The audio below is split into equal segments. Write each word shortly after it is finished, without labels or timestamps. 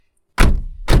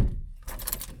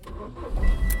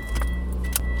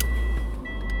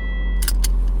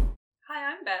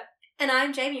And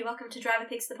I'm Jamie. Welcome to Driver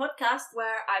Picks the podcast,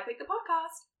 where I pick the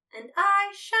podcast. And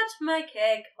I shut my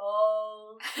cake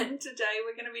hole. And today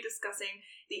we're going to be discussing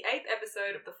the 8th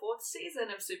episode of the 4th season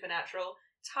of Supernatural,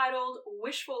 titled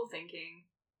Wishful Thinking.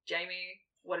 Jamie,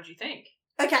 what did you think?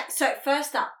 Okay, so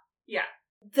first up. Yeah.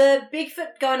 The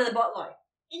Bigfoot going to the botlo.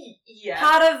 Yeah.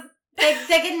 Part of... They're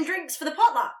getting drinks for the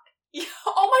potluck. Yeah.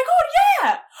 Oh my god,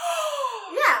 yeah!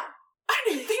 Yeah. I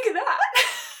didn't even think of that.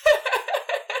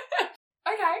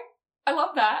 Okay. I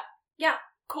love that. Yeah.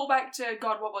 Call back to,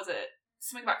 God, what was it?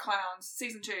 Something about clowns.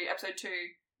 Season 2, episode 2.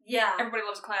 Yeah. Everybody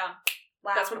loves a clown.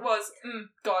 Wow. That's what it was.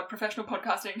 God, professional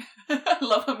podcasting. I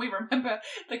love when we remember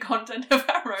the content of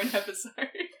our own episode.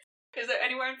 Is there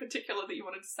anywhere in particular that you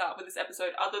wanted to start with this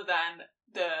episode other than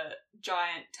the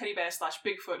giant teddy bear /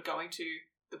 Bigfoot going to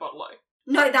the bottle?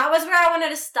 No, that was where I wanted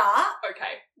to start.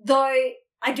 Okay. Though,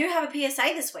 I do have a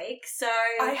PSA this week, so...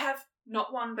 I have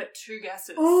not one but 2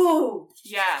 guesses. Ooh!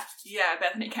 Yeah,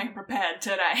 Bethany came prepared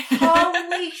today.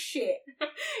 Holy shit.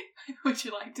 Would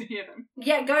you like to hear them?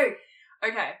 Yeah, go.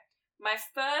 Okay. My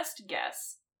first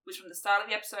guess was from the start of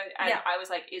the episode, and Yeah. I was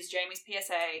like, is Jamie's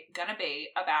PSA gonna be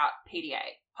about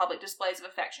PDA, public displays of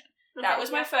affection? Okay, That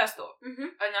was my first thought. Mm-hmm.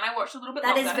 And then I watched a little bit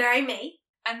That longer. is very me.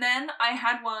 And then I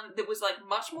had one that was like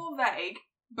much more vague,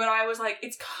 but I was like,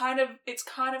 it's kind of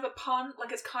a pun,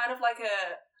 like it's kind of like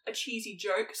a cheesy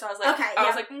joke. So I was like, Okay, I yeah.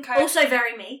 was like, okay. Also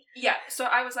very me. Yeah. So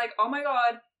I was like, oh my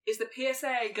god, is the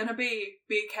PSA gonna be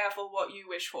careful what you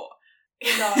wish for?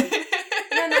 No.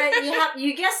 No,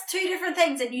 you guessed 2 different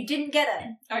things and you didn't get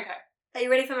it. Okay. Are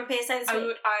you ready for my PSA this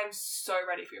week? I'm so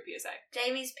ready for your PSA.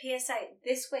 Jamie's PSA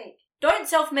this week. Don't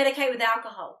self-medicate with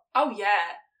alcohol. Oh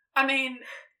yeah. I mean,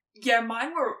 yeah,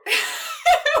 mine were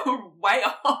way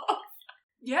off.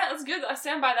 Yeah, that's good. I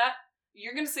stand by that.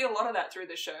 You're going to see a lot of that through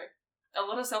this show. A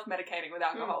lot of self-medicating with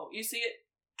alcohol. You see it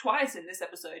twice in this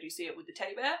episode. You see it with the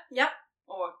teddy bear. Yep.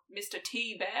 Or Mr.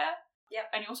 T Bear. Yep.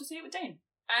 And you also see it with Dean.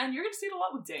 And you're going to see it a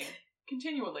lot with Dean.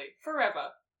 Continually. Forever.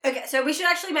 Okay, so we should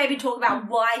actually maybe talk about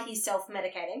why he's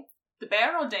self-medicating. The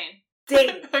bear or Dean?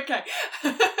 Dean. Okay.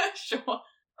 Sure.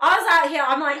 I was out here,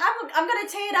 I'm like, I'm going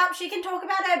to tee it up. She can talk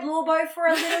about her blorbo for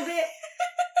a little bit.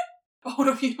 Bold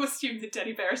of you to assume the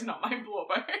teddy bear is not my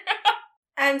blorbo.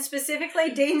 And specifically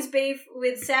Dean's beef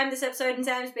with Sam this episode and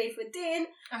Sam's beef with Dean,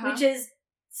 which is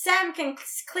Sam can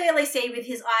clearly see with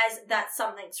his eyes that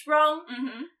something's wrong.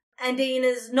 Mm-hmm. And Dean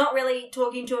is not really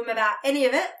talking to him about any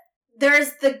of it. There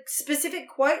is the specific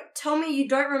quote, tell me you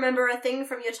don't remember a thing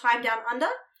from your time down under.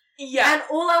 Yeah. And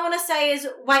all I want to say is,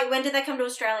 wait, when did they come to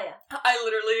Australia?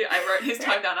 I wrote his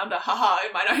time down under, haha,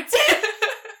 in my notes.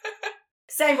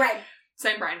 Same brain.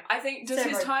 Same brain. I think, does Same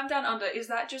his brain. time down under, is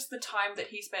that just the time that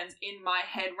he spends in my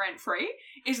head rent-free?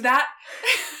 Is that...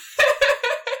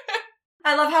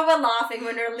 I love how we're laughing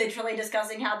when we're literally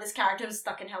discussing how this character was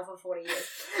stuck in hell for 40 years.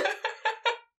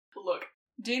 Look,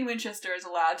 Dean Winchester is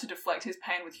allowed to deflect his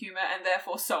pain with humour, and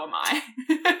therefore so am I.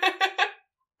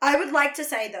 I would like to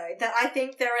say, though, that I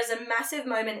think there is a massive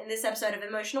moment in this episode of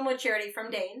emotional maturity from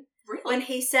Dean. Really? When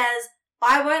he says,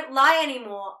 I won't lie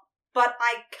anymore, but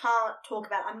I can't talk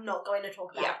about it. I'm not going to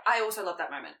talk about Yeah, it. I also love that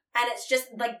moment. And it's just,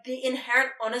 like, the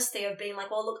inherent honesty of being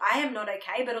like, well, look, I am not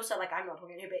okay, but also, like, I'm not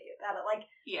talking to you about it. Like,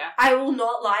 Yeah. I will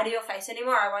not lie to your face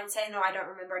anymore. I won't say, no, I don't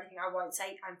remember anything. I won't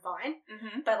say, I'm fine.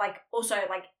 Mm-hmm. But, like, also,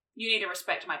 like... You need to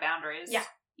respect my boundaries. Yeah.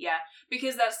 Yeah.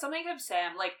 Because that's something of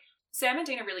Sam, like, Sam and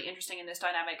Dean are really interesting in this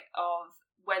dynamic of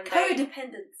when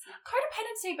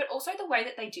Codependency, but also the way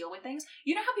that they deal with things.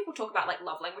 You know how people talk about, like,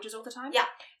 love languages all the time? Yeah.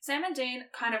 Sam and Dean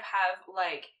kind of have,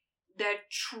 like, their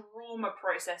trauma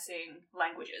processing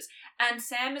languages. And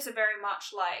Sam is a very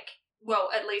much like, well,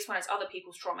 at least when it's other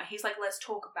people's trauma, he's like, let's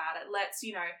talk about it. Let's,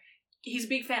 you know, he's a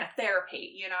big fan of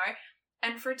therapy, you know?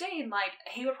 And for Dean, like,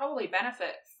 he would probably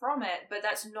benefit from it, but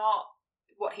that's not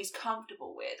what he's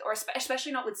comfortable with, or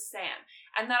especially not with Sam.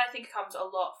 And that, I think, comes a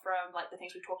lot from, like, the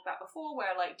things we've talked about before,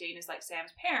 where, like, Dean is, like,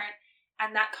 Sam's parent,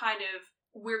 and that kind of,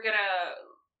 we're gonna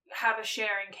have a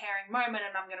sharing, caring moment,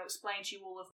 and I'm gonna explain to you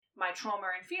all of my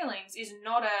trauma and feelings, is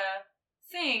not a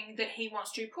thing that he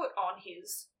wants to put on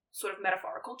his sort of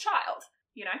metaphorical child,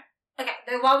 you know? Okay,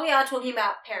 though while we are talking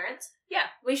about parents... Yeah.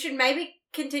 We should maybe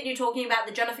continue talking about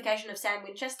the Johnification of Sam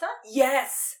Winchester.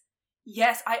 Yes!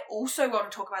 Yes, I also want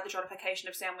to talk about the Johnification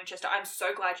of Sam Winchester. I'm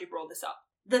so glad you brought this up.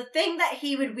 The thing that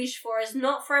he would wish for is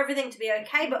not for everything to be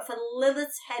okay, but for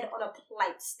Lilith's head on a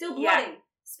plate. Still bloody. Yeah.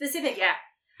 Specific.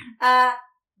 Yeah.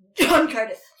 John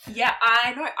coded. Yeah,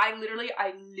 I know. I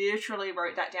literally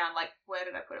wrote that down. Like, where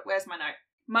did I put it? Where's my note?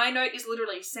 My note is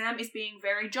literally, Sam is being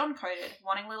very John-coded,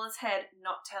 wanting Lilith's head,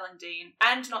 not telling Dean,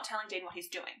 and not telling Dean what he's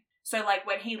doing. So, like,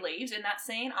 when he leaves in that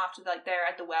scene after, like, they're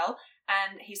at the well,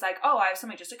 and he's like, oh, I have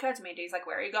something just occurred to me. Dean's like,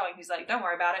 where are you going? He's like, don't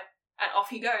worry about it. And off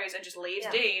he goes and just leaves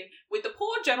Dean with the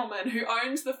poor gentleman who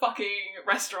owns the fucking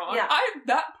restaurant. Yeah.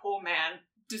 That poor man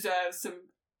deserves some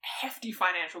hefty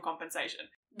financial compensation.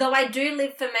 Though I do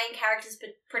live for main characters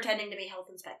pretending to be health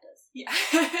inspectors. Yeah.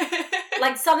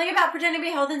 Like, something about pretending to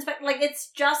be health inspector, like, it's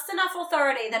just enough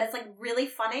authority that it's, like, really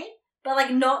funny, but,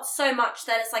 like, not so much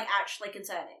that it's, like, actually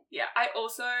concerning. Yeah, I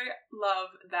also love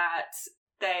that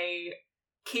they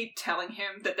keep telling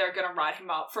him that they're going to write him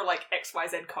up for, like,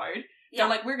 XYZ code. Yeah. They're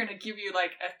like, we're going to give you,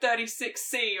 like, a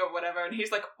 36C or whatever, and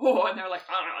he's like, oh, and they're like,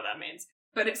 I don't know what that means.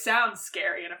 But it sounds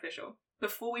scary and official.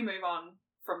 Before we move on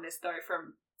from this, though,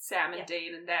 from Sam and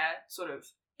Dean and their sort of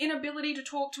inability to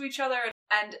talk to each other,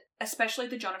 and especially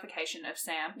the Johnification of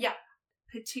Sam. Yeah.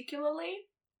 Particularly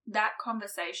that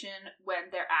conversation when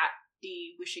they're at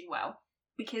the wishing well.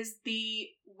 Because the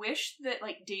wish that,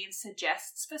 like, Dean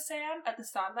suggests for Sam at the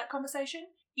start of that conversation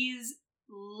is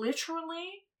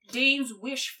literally Dean's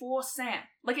wish for Sam.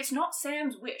 Like, it's not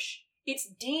Sam's wish. It's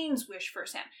Dean's wish for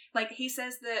Sam. Like, he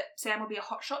says that Sam will be a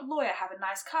hotshot lawyer, have a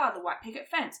nice car, the white picket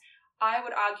fence. I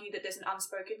would argue that there's an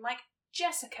unspoken, like,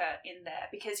 Jessica in there,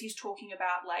 because he's talking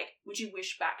about, like, would you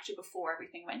wish back to before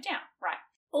everything went down, right?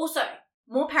 Also,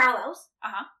 more parallels.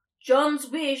 Uh-huh. John's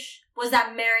wish was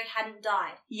that Mary hadn't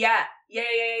died. Yeah,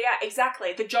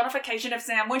 exactly. The Johnification of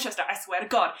Sam Winchester. I swear to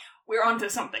God, we're onto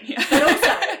something here. But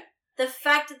also, the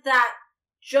fact that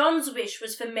John's wish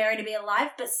was for Mary to be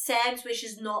alive, but Sam's wish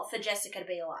is not for Jessica to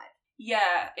be alive.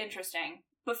 Yeah, interesting.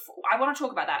 I want to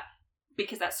talk about that,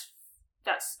 because that's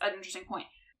an interesting point.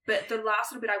 But the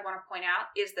last little bit I want to point out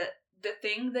is that the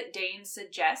thing that Dean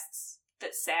suggests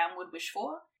that Sam would wish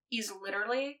for is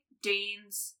literally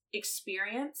Dean's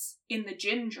experience in the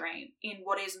gin dream, in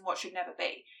What Is and What Should Never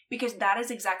Be. Because that is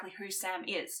exactly who Sam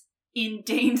is in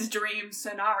Dean's dream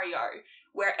scenario,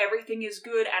 where everything is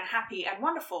good and happy and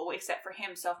wonderful, except for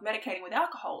him self-medicating with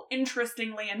alcohol.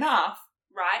 Interestingly enough,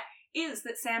 right, is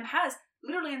that Sam has,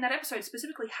 literally in that episode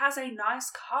specifically, has a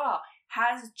nice car,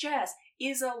 has Jess,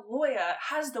 is a lawyer,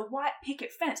 has the white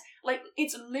picket fence. Like,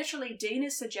 it's literally Dean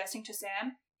is suggesting to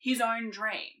Sam his own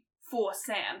dream for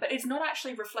Sam, but it's not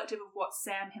actually reflective of what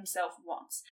Sam himself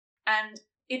wants. And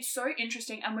it's so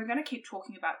interesting, and we're going to keep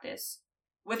talking about this,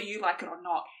 whether you like it or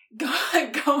not,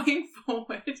 going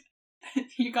forward.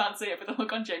 You can't see it, but the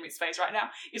look on Jamie's face right now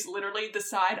is literally the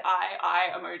side eye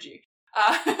emoji.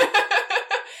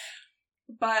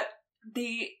 But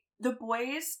the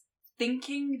boys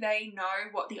thinking they know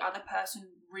what the other person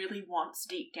really wants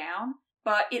deep down,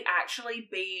 but it actually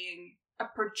being a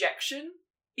projection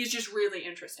is just really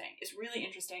interesting. It's really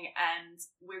interesting, and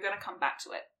we're going to come back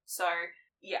to it. So,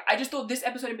 yeah, I just thought this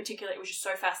episode in particular, it was just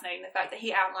so fascinating, the fact that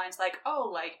he outlines, like,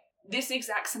 oh, like, this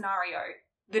exact scenario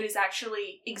that is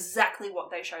actually exactly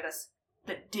what they showed us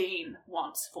that Dean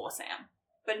wants for Sam,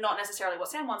 but not necessarily what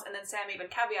Sam wants, and then Sam even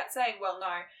caveats saying, well,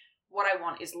 no, what I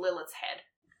want is Lilith's head.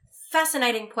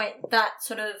 Fascinating point, that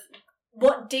sort of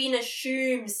what Dean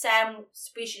assumes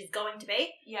Sam's wish is going to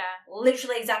be. Yeah.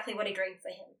 Literally exactly what he dreamed for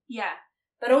him. Yeah.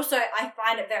 But also, I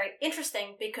find it very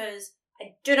interesting because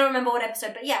I do not remember what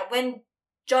episode, but yeah, when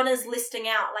John is listing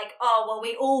out, like, oh, well,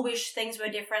 we all wish things were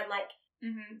different, like...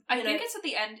 Mm-hmm. I think it's at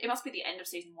the end, it must be the end of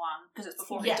season 1, because it's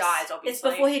before he dies, obviously. It's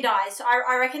before he dies, so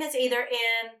I reckon it's either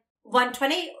in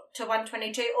 120 to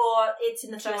 122, or it's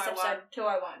in the first episode,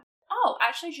 201. Oh,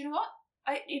 actually, do you know what?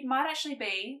 It might actually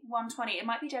be 120. It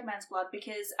might be Dead Man's Blood,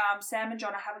 because Sam and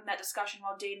John are having that discussion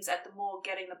while Dean's at the morgue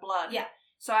getting the blood. Yeah.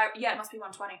 So, it must be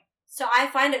 120. So I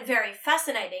find it very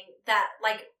fascinating that,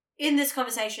 like, in this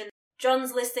conversation,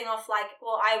 John's listing off, like,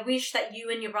 well, I wish that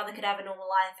you and your brother could have a normal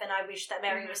life, and I wish that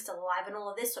Mary was still alive, and all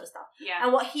of this sort of stuff. Yeah.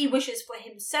 And what he wishes for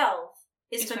himself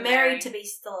is for Mary to be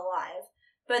still alive.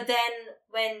 But then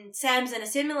when Sam's in a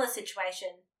similar situation,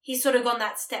 he's sort of gone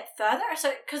that step further.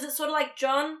 So, because it's sort of like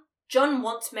John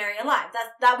wants Mary alive.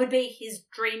 That would be his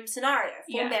dream scenario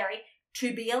for Mary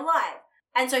to be alive.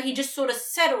 And so he just sort of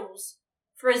settles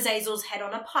for Azazel's head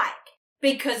on a pike,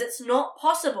 because it's not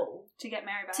possible to get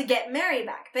Mary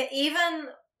back. But even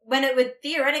when it would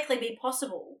theoretically be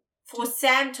possible for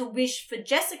Sam to wish for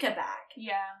Jessica back,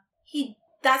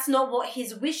 that's not what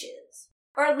his wish is.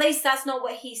 Or at least that's not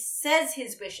what he says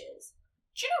his wish is.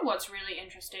 Do you know what's really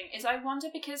interesting is I wonder,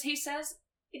 because he says,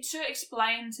 to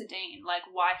explain to Dean, like,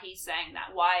 why he's saying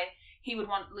that, why he would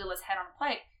want Lilith's head on a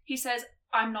plate, he says,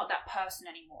 I'm not that person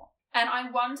anymore. And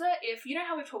I wonder if, you know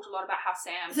how we've talked a lot about how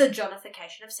Sam... The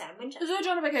Johnification of Sam Winchester. The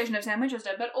Johnification of Sam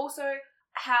Winchester, but also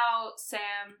how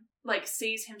Sam, like,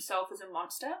 sees himself as a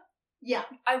monster. Yeah.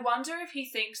 I wonder if he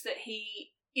thinks that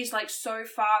he is, like, so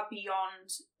far beyond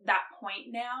that point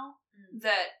now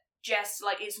that Jess,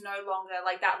 like, is no longer,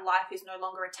 like, that life is no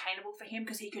longer attainable for him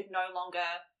because he could no longer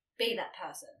be that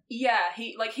person. Yeah,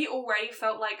 he already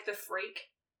felt like the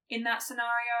freak in that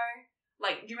scenario.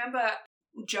 Like, do you remember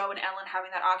Joe and Ellen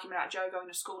having that argument about Joe going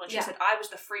to school and she said, I was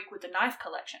the freak with the knife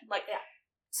collection? Like,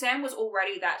 Sam was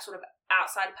already that sort of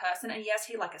outside person, and yes,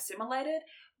 he, like, assimilated,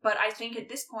 but I think at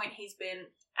this point he's been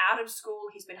out of school,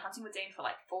 he's been hunting with Dean for,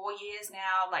 like, 4 years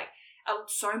now, like,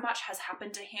 so much has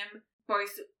happened to him,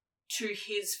 both to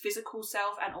his physical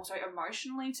self and also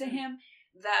emotionally to him,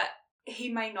 that he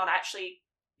may not actually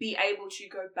be able to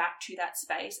go back to that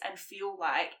space and feel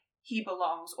like he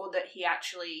belongs, or that he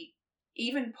actually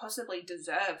even possibly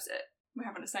deserves it. We're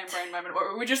having the same brain moment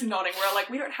where we're just nodding. We're like,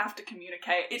 we don't have to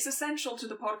communicate. It's essential to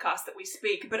the podcast that we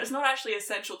speak, but it's not actually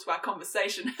essential to our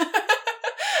conversation.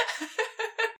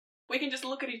 We can just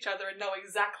look at each other and know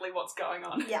exactly what's going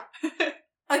on. Yeah.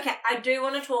 Okay, I do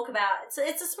want to talk about,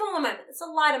 it's a smaller moment. It's a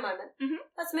lighter moment. Mm-hmm.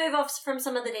 Let's move off from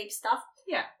some of the deep stuff.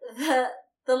 Yeah.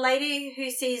 The lady who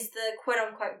sees the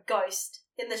quote-unquote ghost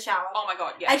in the shower. Oh my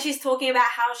god, yeah. And she's talking about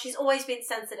how she's always been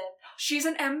sensitive. She's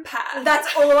an empath. That's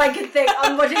all I could think.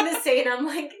 I'm watching the scene, I'm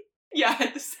like... Yeah, I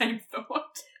had the same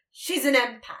thought. She's an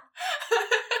empath.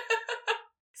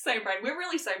 Same brain. We're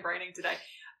really same braining today.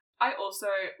 I also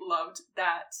loved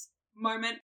that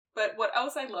moment, but what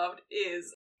else I loved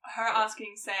is her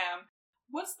asking Sam,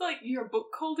 what's, like, your book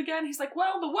called again? He's like,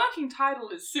 well, the working title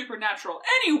is Supernatural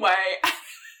anyway.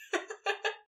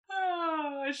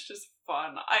 Oh, it's just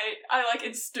fun. I like,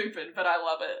 it's stupid, but I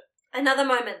love it. Another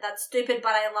moment that's stupid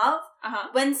but I love,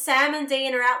 when Sam and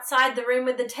Dean are outside the room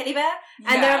with the teddy bear,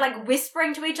 and they're, like,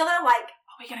 whispering to each other, like...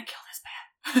 Are we gonna kill this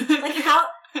bear? Like, how...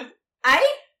 A,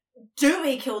 do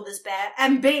we kill this bear?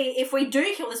 And B, if we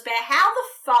do kill this bear, how the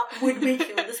fuck would we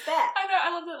kill this bear? I know,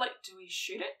 I love that, like, do we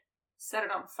shoot it? Set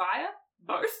it on fire?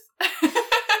 Both?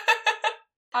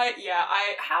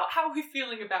 How are we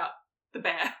feeling about the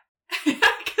bear?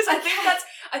 Because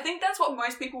I think that's what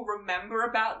most people remember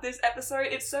about this episode.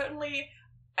 It's certainly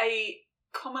a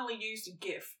commonly used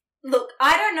GIF. Look,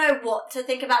 I don't know what to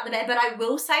think about the bear, but I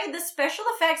will say the special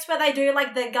effects where they do,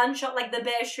 like, the gunshot, like, the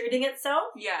bear shooting itself.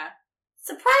 Yeah.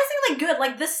 Surprisingly good.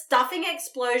 Like, the stuffing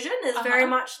explosion is very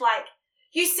much like,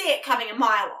 you see it coming a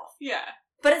mile off. Yeah.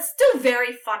 But it's still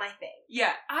very fun, I think.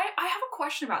 Yeah. I have a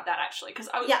question about that, actually, because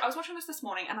I was watching this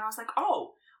morning, and I was like,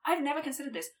 oh, I've never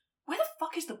considered this. Where the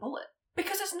fuck is the bullet?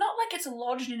 Because it's not like it's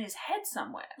lodged in his head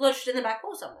somewhere. Lodged in the back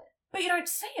wall somewhere. But you don't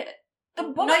see it. The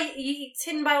bullet... No, it's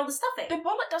hidden by all the stuffing. The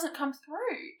bullet doesn't come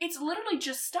through. It's literally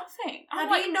just stuffing. How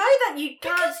do you know that you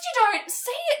can't... Because you don't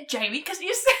see it, Jamie, because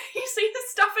you see the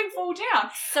stuffing fall down.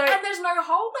 And there's no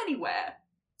hole anywhere.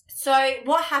 So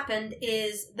what happened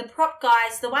is the prop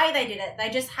guys, the way they did it, they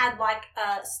just had, like,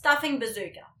 a stuffing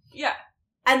bazooka. Yeah.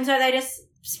 And so they just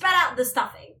spat out the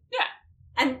stuffing. Yeah.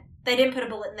 And they didn't put a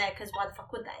bullet in there, because why the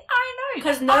fuck would they? I know.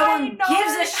 Because no one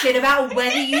gives a shit about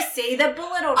whether you see the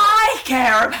bullet or not. I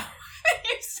care about it.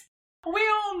 We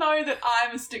all know that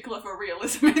I'm a stickler for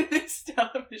realism in this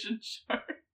television show.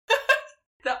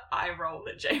 The eye roll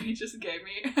that Jamie just gave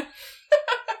me.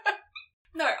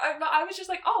 No, I was just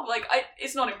like, oh, like,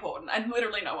 it's not important, and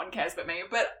literally no one cares but me,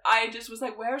 but I just was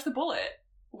like, where's the bullet?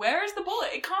 Where is the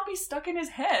bullet? It can't be stuck in his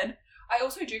head. I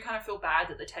also do kind of feel bad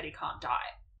that the teddy can't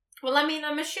die. Well, I mean,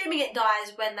 I'm assuming it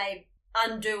dies when they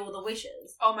undo all the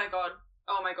wishes. Oh my god,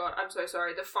 I'm so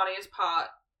sorry. The funniest part,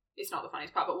 it's not the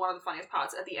funniest part, but one of the funniest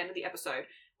parts at the end of the episode,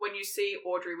 when you see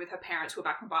Audrey with her parents who are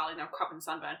back from Bali and they're covered in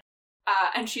sunburn,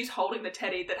 and she's holding the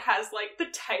teddy that has, like, the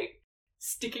tape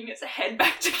sticking its head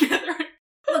back together.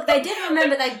 Look, they did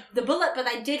remember the bullet, but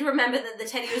they did remember that the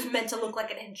teddy was meant to look like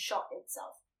it had shot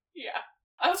itself. Yeah.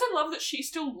 I also love that she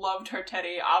still loved her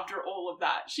teddy after all of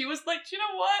that. She was like, you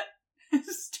know what? This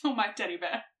is still my teddy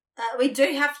bear. We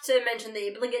do have to mention the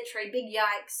obligatory big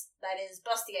yikes. That is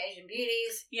Busty Asian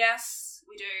Beauties. Yes,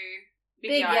 we do.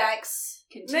 Big yikes.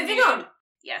 Continued. Moving on.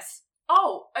 Yes.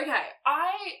 Oh, okay.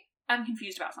 I am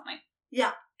confused about something.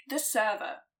 Yeah. The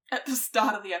server at the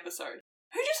start of the episode,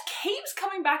 who just keeps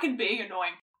coming back and being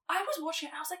annoying. I was watching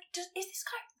it and I was like, is this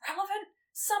guy relevant?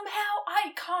 Somehow,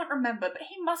 I can't remember, but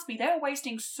he must be. They're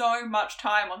wasting so much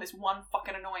time on this one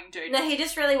fucking annoying dude. No, he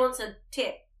just really wants a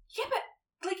tip. Yeah,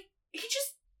 but, like, he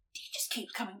just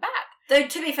keeps coming back. Though,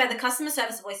 to be fair, the customer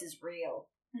service voice is real.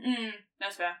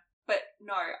 That's fair. But,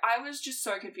 no, I was just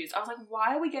so confused. I was like,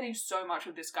 why are we getting so much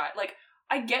with this guy? Like,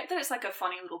 I get that it's, like, a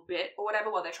funny little bit or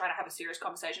whatever while they're trying to have a serious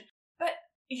conversation, but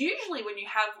usually when you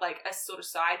have, like, a sort of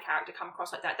side character come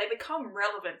across like that, they become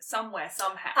relevant somewhere,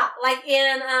 somehow. Like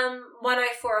in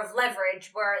 104 of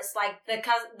Leverage, where it's like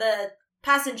the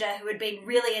passenger who had been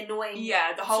really annoying.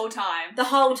 Yeah, the whole time. The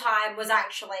whole time was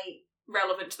actually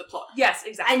Relevant to the plot. Yes,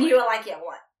 exactly. And you were like, yeah,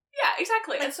 what? Yeah,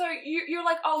 exactly. And so you're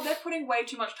like, oh, they're putting way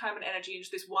too much time and energy into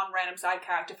this one random side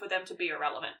character for them to be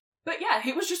irrelevant. But yeah,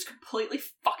 he was just completely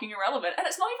fucking irrelevant. And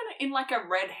it's not even in like a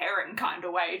red herring kind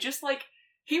of way. Just like,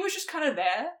 he was just kind of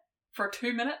there for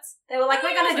 2 minutes. They were like,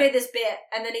 we're going to do this bit,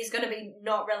 and then he's going to be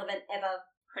not relevant ever.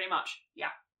 Pretty much,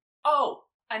 yeah. Oh,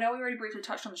 I know we already briefly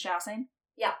touched on the shower scene.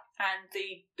 Yeah. And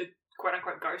the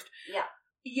quote-unquote ghost. Yeah.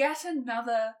 Yet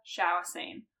another shower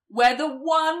scene where the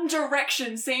one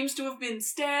direction seems to have been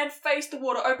stand, face the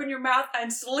water, open your mouth,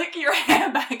 and slick your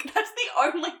hair back. That's the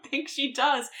only thing she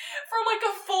does for like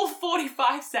a full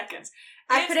 45 seconds.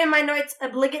 I put in my notes,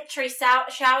 obligatory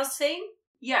shower scene.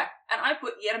 Yeah, and I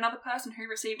put yet another person who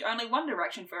received only one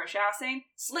direction for a shower scene,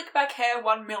 slick back hair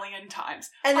 1 million times.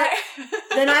 And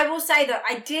then I will say that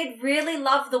I did really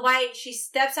love the way she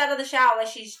steps out of the shower.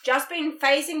 She's just been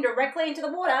facing directly into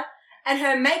the water, and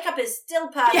her makeup is still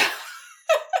perfect. Yeah.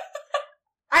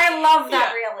 I love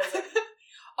that realism.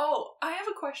 Oh, I have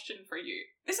a question for you.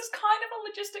 This is kind of a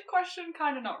logistic question,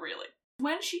 kind of not really.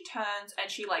 When she turns and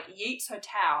she, like, yeets her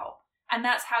towel, and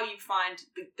that's how you find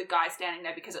the guy standing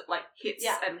there because it, like, hits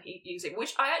and he uses it,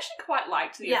 which I actually quite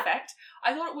liked the effect.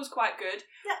 I thought it was quite good.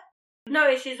 Yeah. No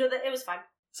issues with it. It was fine.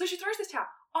 So she throws this towel.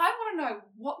 I want to know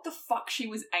what the fuck she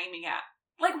was aiming at.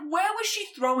 Like, where was she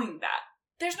throwing that?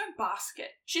 There's no basket.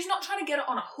 She's not trying to get it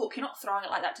on a hook. You're not throwing it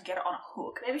like that to get it on a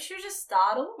hook. Maybe she was just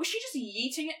startled. Was she just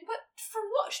yeeting it? But for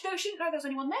what? She didn't know there was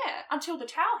anyone there until the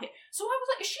towel hit. So I was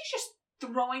like, is she just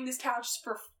throwing this towel just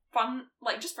for fun?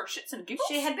 Like, just for shits and giggles?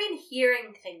 She had been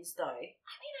hearing things, though.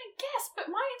 I mean, I guess, but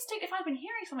my instinct, if I'd been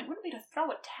hearing something, wouldn't be to throw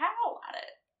a towel at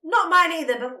it. Not mine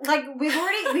either, but, like, we've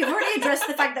already addressed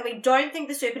the fact that we don't think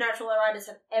the supernatural writers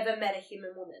have ever met a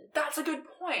human woman. That's a good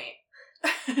point.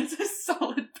 It's a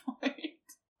solid point.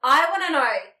 I want to know,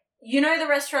 you know the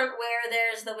restaurant where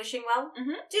there's the wishing well? Mm-hmm.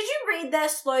 Did you read their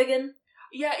slogan?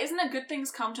 Yeah, isn't it good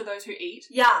things come to those who eat?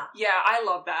 Yeah. Yeah, I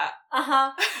love that.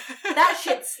 Uh-huh. That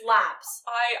shit slaps.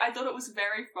 I thought it was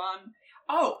very fun.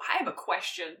 Oh, I have a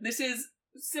question. This is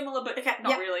similar, but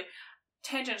not really.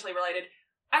 Tangentially related.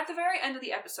 At the very end of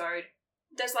the episode,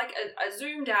 there's like a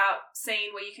zoomed out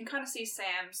scene where you can kind of see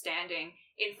Sam standing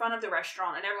in front of the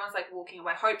restaurant and everyone's like walking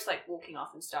away. Hope's like walking off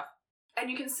and stuff.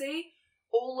 And you can see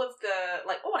all of the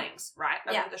like awnings, right?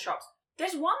 Over the shops.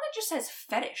 There's one that just says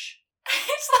fetish.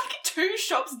 It's like 2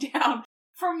 shops down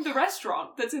from the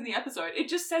restaurant that's in the episode. It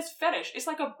just says fetish. It's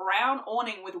like a brown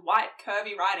awning with white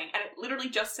curvy writing and it literally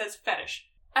just says fetish.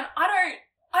 And I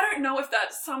don't know if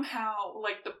that's somehow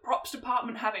like the props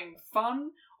department having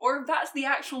fun or if that's the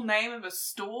actual name of a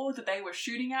store that they were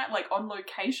shooting at, like on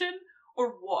location, or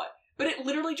what. But it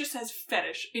literally just says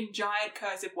fetish in giant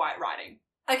cursive white writing.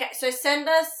 Okay, so send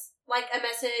us like a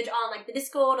message on like the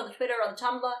Discord or the Twitter or the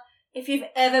Tumblr if you've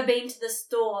ever been to the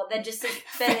store that just says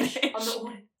fetish on the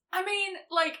order. I mean,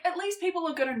 like, at least people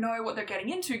are going to know what they're getting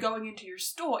into going into your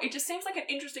store. It just seems like an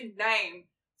interesting name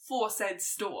for said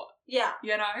store. Yeah.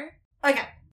 You know? Okay.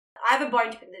 I have a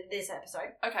bone to pick this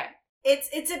episode. Okay.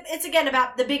 It's again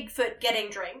about the Bigfoot getting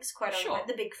drinks, quote unquote,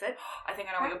 the Bigfoot. I think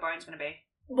I know what your bone's going to be.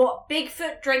 What?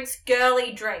 Bigfoot drinks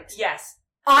girly drinks. Yes.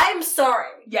 I'm sorry.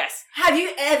 Yes. Have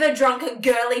you ever drunk a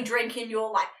girly drink in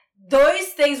your life? Those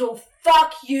things will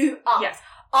fuck you up. Yes.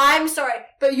 I'm sorry,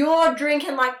 but you're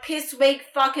drinking like piss weak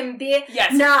fucking beer?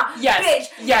 Yes. Nah, yes.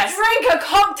 Bitch, yes. Drink a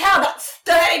cocktail that's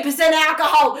 30%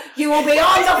 alcohol. You will be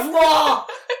on the floor.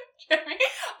 Jeremy,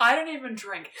 I don't even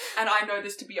drink, and I know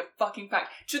this to be a fucking fact.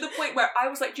 To the point where I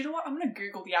was like, do you know what? I'm going to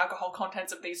Google the alcohol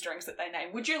contents of these drinks that they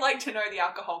name. Would you like to know the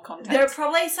alcohol contents? They're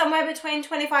probably somewhere between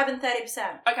 25 and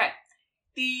 30%. Okay.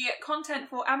 The content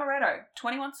for Amaretto,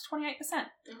 21 to 28%.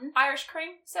 Mm-hmm. Irish cream,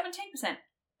 17%.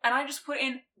 And I just put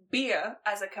in beer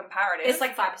as a comparative. It's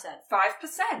like 5%.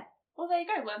 5%. Well, there you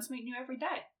go. Learn something new every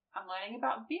day. I'm learning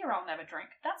about beer I'll never drink.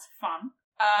 That's fun.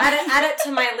 Add it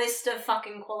to my list of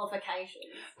fucking qualifications.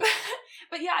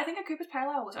 But yeah, I think a Cooper's Pale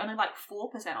Ale was only like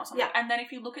 4% or something. Yeah. And then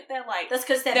if you look at their like... That's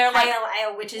because they're pale like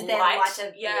ale, which is their light,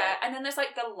 lighter yeah. beer. And then there's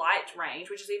like the light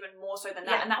range, which is even more so than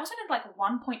that. Yeah. And that was only like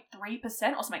 1.3%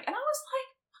 or something. And I was like,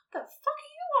 what the fuck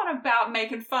are you on about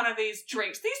making fun of these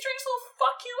drinks? These drinks will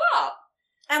fuck you up.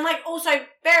 And like also,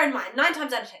 bear in mind, 9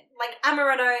 times out of 10, like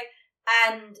Amaretto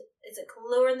and... Is it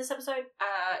Kahlua in this episode?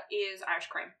 Is Irish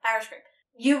cream. Irish cream.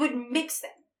 You would mix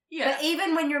them. Yeah. But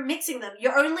even when you're mixing them,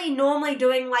 you're only normally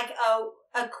doing like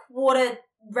a quarter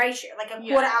ratio, like a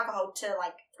quarter alcohol to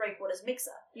like 3/4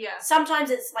 mixer. Yeah.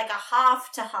 Sometimes it's like a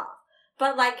half to half.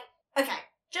 But like, okay,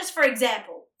 just for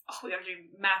example. Oh, we gotta do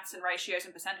maths and ratios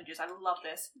and percentages. I love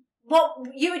this. What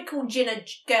you would call gin a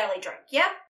girly drink, yeah?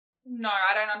 No,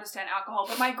 I don't understand alcohol,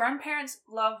 but my grandparents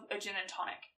love a gin and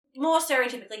tonic. More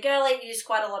stereotypically girly, used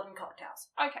quite a lot in cocktails.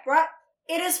 Okay. Right?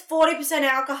 It is 40%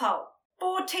 alcohol.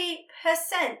 40%.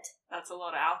 That's a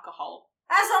lot of alcohol.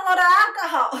 That's a lot of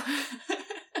alcohol.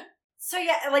 So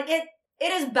yeah, like it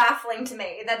is baffling to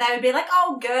me that they would be like,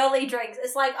 oh, girly drinks.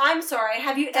 It's like, I'm sorry,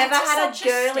 have you ever had a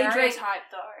girly drink?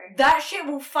 Though. That shit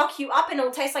will fuck you up and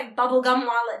it'll taste like bubblegum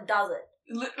while it does it.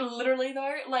 Literally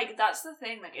though, like that's the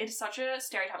thing, like it's such a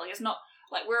stereotype, like it's not,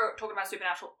 like we're talking about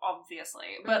Supernatural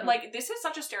obviously, but like this is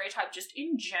such a stereotype just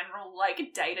in general, like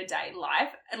day-to-day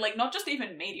life, and like not just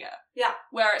even media. Yeah.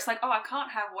 Where it's like, oh, I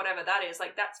can't have whatever that is,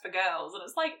 like that's for girls, and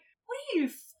it's like, what are you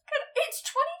fucking, it's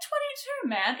 2022,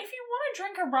 man. If you want to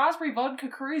drink a raspberry vodka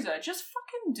cruiser, just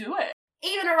fucking do it.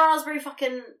 Even a raspberry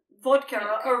fucking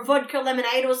vodka or vodka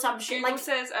lemonade or some shit. Google like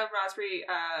says a raspberry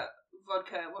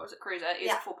vodka, what was it, cruiser, is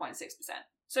 4.6%.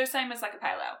 So same as like a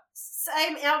pale ale.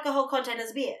 Same alcohol content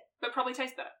as beer. But probably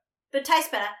tastes better. But tastes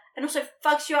better, and also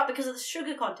fucks you up because of the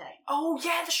sugar content. Oh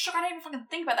yeah, the sugar, I didn't even fucking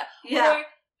think about that. Yeah.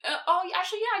 Although,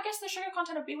 actually, yeah, I guess the sugar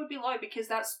content of beer would be low because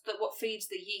that's what feeds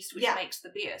the yeast which makes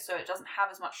the beer, so it doesn't have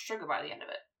as much sugar by the end of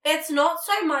it. It's not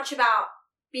so much about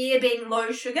beer being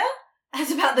low sugar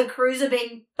as about the cruiser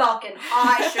being fucking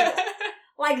high sugar.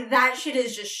 Like, that shit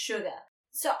is just sugar.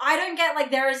 So I don't get,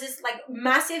 like, there is this, like,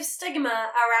 massive stigma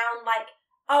around, like,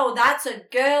 oh, that's a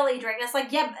girly drink. It's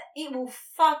like, yeah, but it will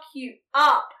fuck you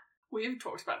up. We've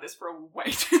talked about this for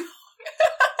way too long.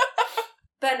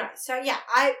 But no, so yeah,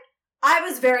 I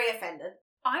was very offended.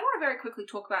 I want to very quickly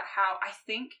talk about how I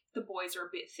think the boys are a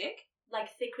bit thick. Like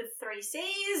thick with 3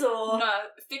 C's or? No,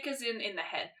 thick as in the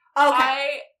head.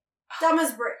 Okay. Dumb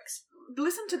as bricks.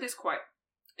 Listen to this quote.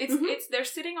 It's they're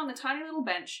sitting on the tiny little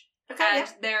bench, okay, and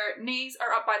their knees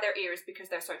are up by their ears because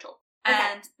they're so tall. Okay.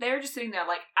 And they're just sitting there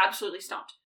like absolutely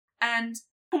stumped. And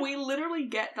we literally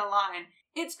get the line,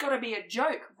 it's gotta be a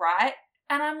joke, right?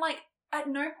 And I'm like, at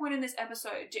no point in this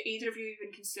episode do either of you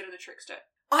even consider the trickster.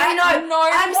 I know.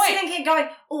 I'm point. sitting here going,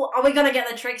 oh, are we going to get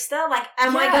the trickster? Like,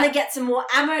 am I going to get some more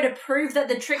ammo to prove that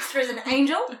the trickster is an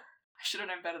angel? I should have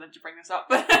known better than to bring this up.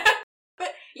 But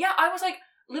yeah, I was like,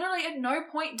 literally at no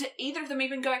point did either of them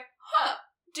even go,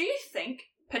 do you think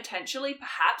potentially,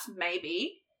 perhaps,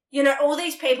 maybe... You know, all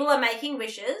these people are making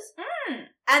wishes,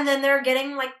 and then they're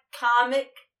getting, like, karmic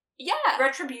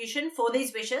retribution for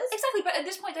these wishes. Exactly, but at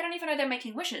this point, they don't even know they're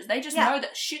making wishes. They just know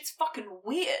that shit's fucking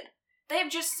weird.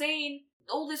 They've just seen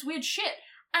all this weird shit.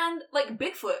 And, like,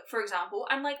 Bigfoot, for example,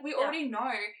 and, like, we already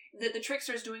know that the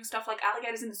trickster is doing stuff like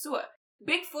alligators in the sewer.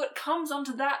 Bigfoot comes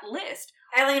onto that list.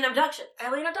 Alien abductions.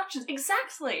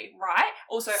 Exactly, right?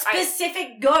 Also,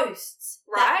 specific ghosts.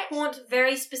 Right? That haunt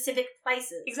very specific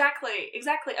places. Exactly.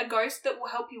 A ghost that will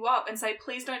help you up and say,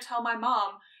 please don't tell my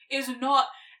mom, is not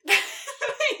the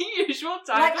usual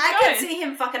type of ghost. I could see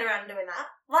him fucking around doing that.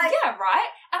 Like, yeah, right?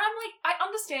 And I'm like, I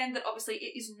understand that obviously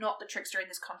it is not the trickster in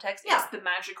this context. Yeah. It's the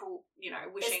magical,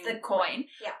 wishing the coin.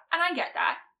 Yeah. And I get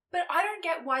that. But I don't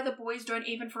get why the boys don't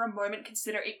even for a moment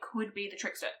consider it could be the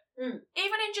trickster. Even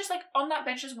in just, like, on that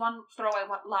bench, just one throwaway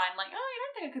line, like, oh, you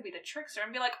don't think it could be the trickster?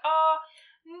 And be like, oh,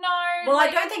 no. Well,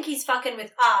 like, I don't think he's fucking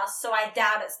with us, so I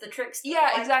doubt it's the trickster. Yeah,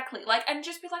 like, exactly. Like, and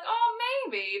just be like, oh,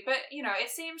 maybe. But, it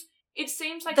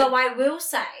seems like... Though I will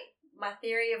say, my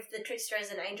theory of the trickster as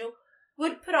an angel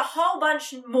would put a whole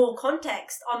bunch more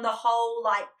context on the whole,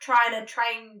 like, trying to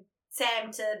train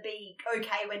Sam to be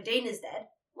okay when Dean is dead.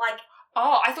 Like...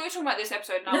 Oh, I thought you were talking about this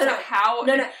episode, and I was like, how...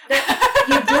 No.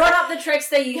 You brought up the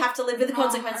trickster, you have to live with the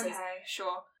consequences. Okay,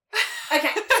 sure. Okay,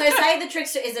 so say the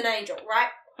trickster is an angel, right?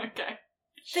 Okay.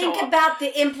 Think about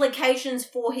the implications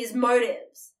for his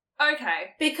motives.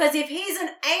 Okay. Because if he's an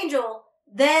angel,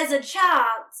 there's a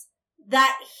chance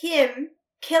that him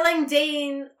killing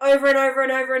Dean over and over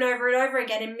and over and over and over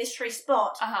again in Mystery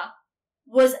Spot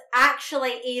was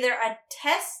actually either a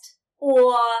test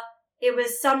or it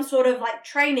was some sort of, like,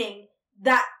 training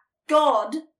that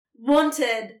God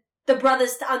wanted the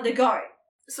brothers to undergo.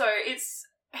 So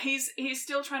he's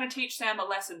still trying to teach Sam a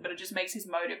lesson, but it just makes his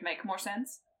motive make more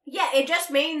sense? Yeah, it just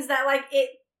means that, like, it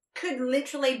could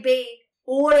literally be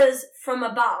orders from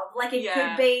above. Like, it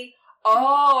could be...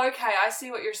 Oh, okay, I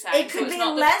see what you're saying. It could be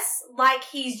less like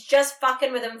he's just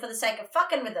fucking with them for the sake of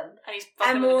fucking with them. And he's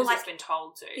fucking with them because he's been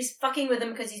told to. He's fucking with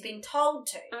them because he's been told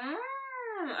to.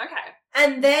 Okay.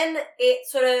 And then it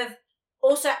sort of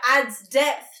also adds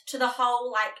depth to the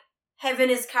whole, like,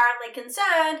 heaven is currently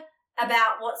concerned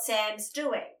about what Sam's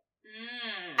doing.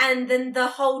 And then the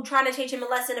whole trying to teach him a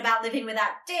lesson about living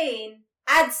without Dean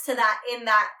adds to that in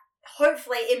that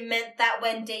hopefully it meant that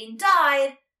when Dean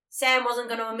died, Sam wasn't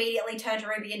going to immediately turn to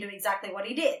Ruby and do exactly what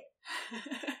he did.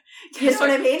 You know what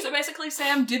I mean? So basically,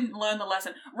 Sam didn't learn the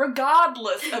lesson,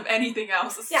 regardless of anything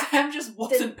else. Yeah. Sam just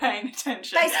wasn't paying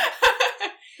attention.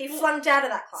 He flunked out of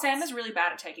that class. Sam is really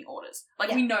bad at taking orders.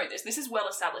 Like, we know this. This is well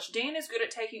established. Dean is good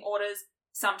at taking orders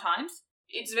sometimes.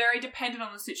 It's very dependent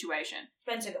on the situation.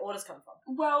 Depends who the orders come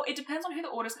from. Well, it depends on who the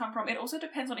orders come from. It also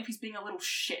depends on if he's being a little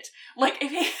shit. Like,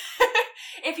 if he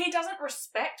if he doesn't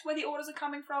respect where the orders are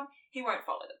coming from, he won't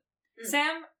follow them.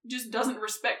 Sam just doesn't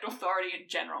respect authority in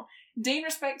general. Dean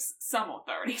respects some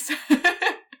authorities.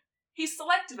 He's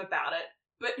selective about it,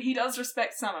 but he does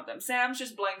respect some of them. Sam's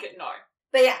just blanket no.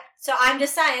 But yeah, so I'm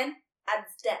just saying,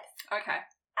 adds depth. Okay.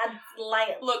 Adds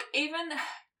layers. Look, even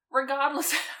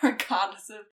regardless of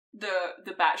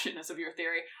the batshitness of your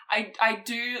theory, I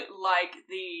do like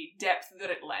the depth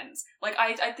that it lends. Like,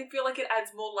 I feel like it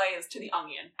adds more layers to the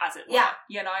onion, as it were. Yeah.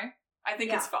 You know? I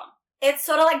think it's fun. It's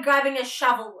sort of like grabbing a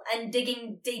shovel and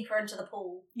digging deeper into the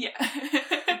pool. Yeah.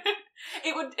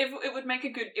 it would make a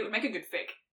good fic.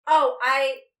 Oh,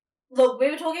 look, we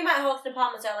were talking about health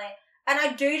departments earlier, and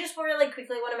I do just really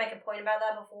quickly want to make a point about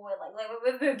that before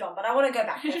we've moved on, but I want to go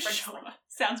back there for a Sure. second.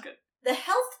 Sounds good. The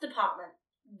health department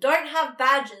don't have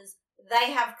badges,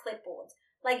 they have clipboards.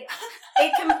 Like,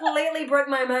 it completely broke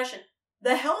my immersion.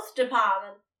 The health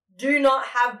department do not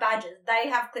have badges, they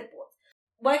have clipboards.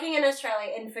 Working in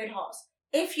Australia in food halls,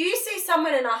 if you see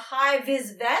someone in a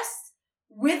high-vis vest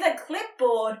with a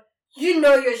clipboard, you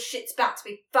know your shit's about to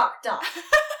be fucked up.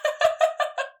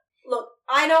 Look,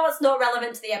 I know it's not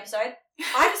relevant to the episode.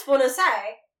 I just want to say,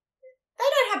 they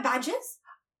don't have badges.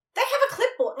 They have a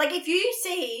clipboard. Like, if you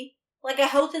see, like, a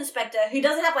health inspector who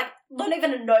doesn't have, like, not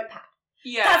even a notepad.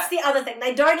 Yeah. That's the other thing.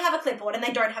 They don't have a clipboard and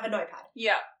they don't have a notepad.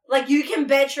 Yeah. Like, you can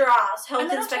bet your ass health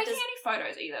and they're inspectors... not taking any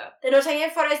photos either. They're not taking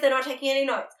any photos, they're not taking any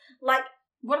notes. Like...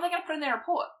 What are they going to put in their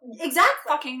report? Exactly.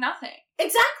 Fucking nothing.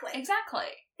 Exactly. Exactly.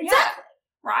 Exactly. Yeah.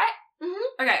 Right?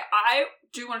 Mm-hmm. Okay, I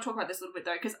do want to talk about this a little bit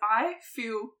though, because I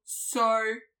feel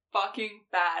so fucking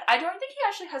bad. I don't think he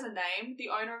actually has a name, the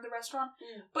owner of the restaurant,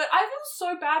 but I feel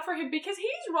so bad for him because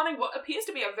he's running what appears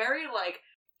to be a very, like,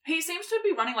 he seems to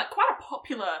be running, like, quite a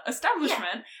popular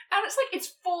establishment, and it's like,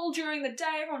 it's full during the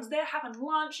day, everyone's there having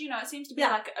lunch, you know, it seems to be,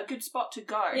 like, a good spot to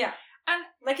go. Yeah. And,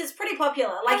 like, it's pretty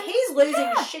popular. Like, he's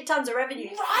losing shit tons of revenue.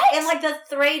 Right? In, like, the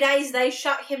 3 days they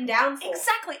shut him down for.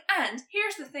 Exactly. And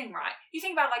here's the thing, right? You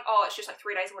think about, like, oh, it's just, like,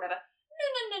 3 days or whatever.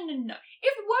 No.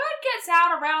 If word gets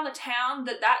out around the town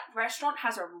that restaurant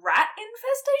has a rat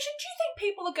infestation, do you think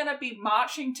people are going to be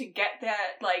marching to get their,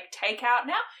 like, takeout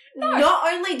now? No.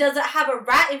 Not only does it have a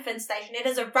rat infestation, it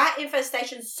has a rat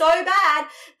infestation so bad,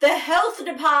 the health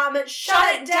department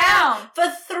shut it down for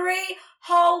 3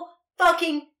 whole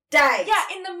fucking days.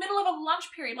 Yeah, in the middle of a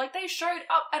lunch period. Like, they showed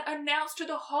up and announced to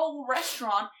the whole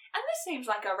restaurant, and this seems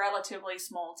like a relatively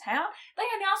small town, they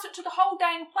announced it to the whole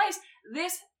dang place.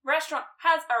 This restaurant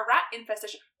has a rat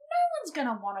infestation. No one's going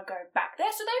to want to go back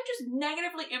there, so they've just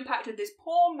negatively impacted this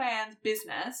poor man's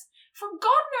business for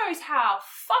God knows how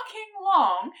fucking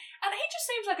long, and he just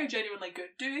seems like a genuinely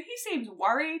good dude. He seems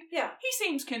worried. Yeah. He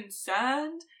seems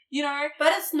concerned. You know?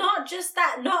 But it's not just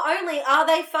that. Not only are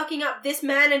they fucking up this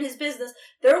man and his business,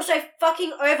 they're also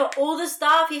fucking over all the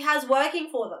staff he has working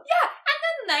for them. Yeah, and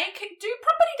then they can do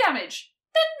property damage.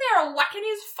 Then they're whacking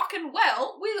his fucking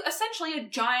well with essentially a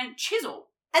giant chisel.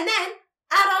 And then,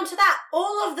 add on to that,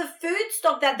 all of the food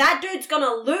stock that dude's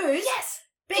gonna lose. Yes!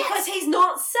 Because he's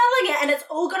not selling it and it's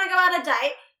all gonna go out of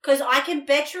date. Because I can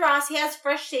bet your ass he has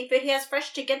fresh seafood, he has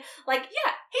fresh chicken. Like,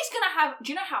 yeah, he's gonna have...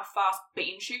 Do you know how fast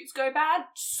bean shoots go bad?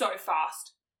 So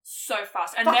fast. So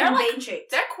fast. And they're like... bean shoots.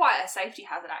 They're quite a safety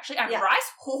hazard, actually. And yeah.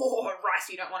 rice? Oh, rice,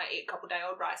 you don't want to eat a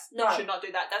couple-day-old rice. No. You should not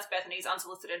do that. That's Bethany's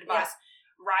unsolicited advice.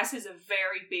 Yeah. Rice is a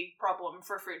very big problem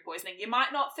for food poisoning. You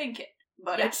might not think it,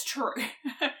 but it's true.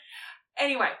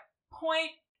 Anyway, point...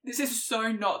 This is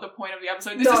so not the point of the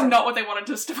episode. This is not what they wanted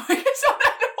us to focus on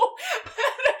at all.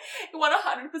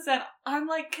 100%. I'm,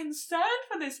 like, concerned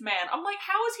for this man. I'm like,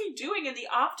 how is he doing in the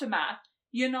aftermath?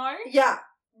 You know? Yeah.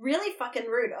 Really fucking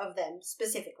rude of them,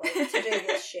 specifically, to do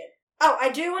this shit. Oh, I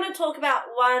do want to talk about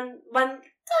one tiny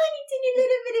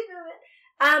little bit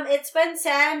of it. It's when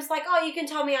Sam's like, oh, you can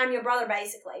tell me I'm your brother,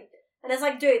 basically. And it's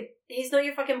like, dude, he's not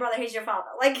your fucking brother, he's your father.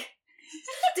 Like,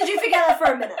 did you forget that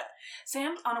for a minute?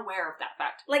 Sam's unaware of that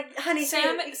fact. Like, honey,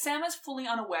 Sam is fully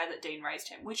unaware that Dean raised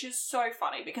him, which is so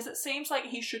funny because it seems like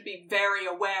he should be very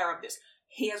aware of this.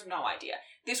 He has no idea.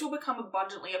 This will become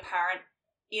abundantly apparent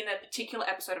in a particular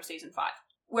episode of season 5,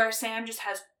 where Sam just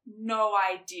has no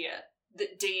idea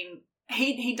that Dean,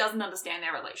 he doesn't understand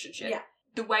their relationship. Yeah.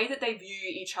 The way that they view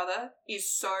each other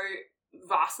is so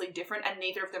vastly different and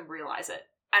neither of them realize it.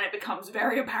 And it becomes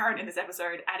very apparent in this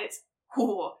episode and it's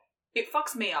It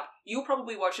fucks me up. You'll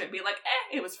probably watch it and be like,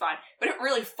 it was fine. But it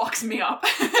really fucks me up.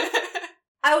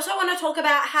 I also want to talk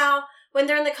about how when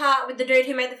they're in the car with the dude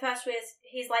who made the first twist,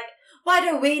 he's like, why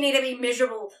do we need to be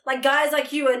miserable? Like, guys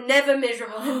like you are never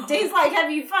miserable. And Dean's like,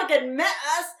 have you fucking met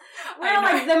us? We're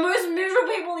like the most miserable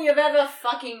people you've ever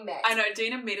fucking met. I know,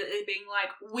 Dean immediately being like,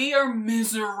 we are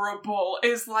miserable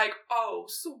is like, oh,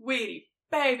 sweetie,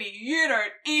 baby, you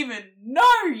don't even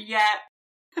know yet.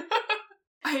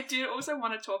 I did also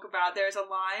want to talk about, there's a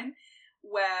line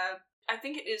where, I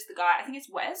think it is the guy, I think it's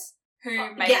Wes,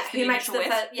 who makes the initial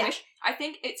wish. I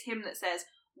think it's him that says,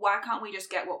 why can't we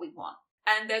just get what we want?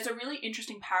 And there's a really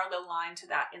interesting parallel line to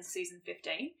that in season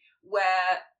 15,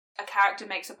 where a character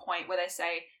makes a point where they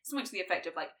say something to the effect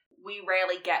of, like, we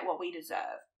rarely get what we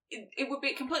deserve. It would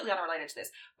be completely unrelated to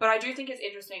this, but I do think it's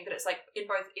interesting that it's, like, in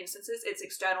both instances, it's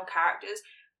external characters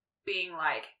being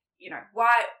like, you know, why,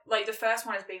 like, the first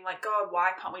one is being like, God,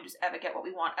 why can't we just ever get what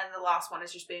we want? And the last one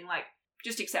is just being like,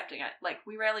 just accepting it. Like,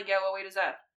 we rarely get what we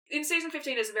deserve. In season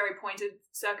 15, it's a very pointed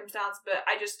circumstance, but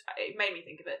it made me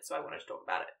think of it, so I wanted to talk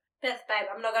about it. Beth, babe,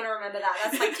 I'm not going to remember that.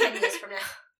 That's like 10 years from now.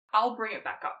 I'll bring it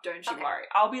back up, don't you worry.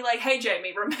 I'll be like, hey,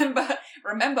 Jamie,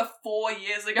 remember 4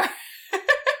 years ago?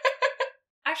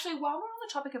 Actually, while we're on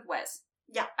the topic of Wes,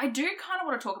 I do kind of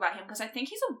want to talk about him because I think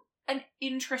he's an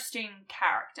interesting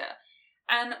character.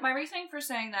 And my reasoning for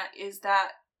saying that is that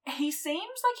he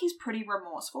seems like he's pretty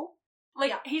remorseful.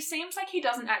 Like, he seems like he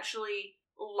doesn't actually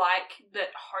like that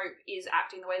Hope is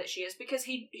acting the way that she is because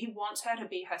he wants her to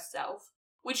be herself,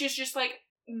 which is just like,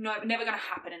 no, never going to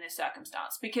happen in this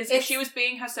circumstance because if she was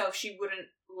being herself, she wouldn't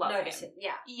love him.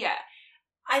 Yeah.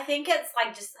 I think it's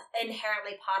like just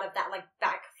inherently part of that like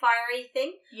backfirey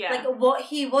thing. Yeah. Like what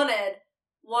he wanted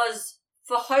was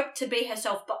for Hope to be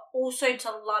herself, but also to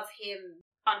love him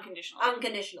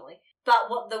unconditionally. But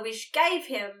what the wish gave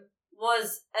him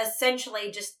was essentially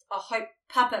just a Hope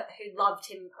puppet who loved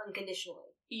him unconditionally.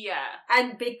 Yeah.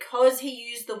 And because he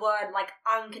used the word, like,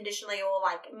 unconditionally or,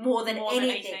 like, more than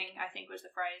anything, I think was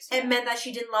the phrase. It meant that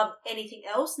she didn't love anything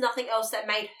else, nothing else that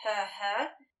made her,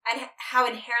 and how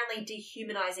inherently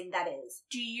dehumanizing that is.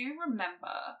 Do you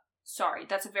remember... Sorry,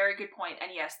 that's a very good point.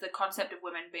 And yes, the concept of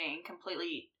women being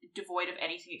completely devoid of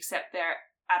anything except their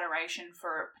adoration for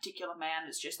a particular man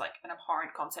is just, like, an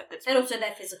abhorrent concept that's... And also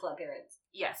their physical appearance.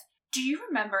 Yes. Do you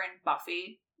remember in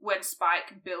Buffy when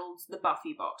Spike builds the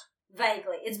Buffy bot?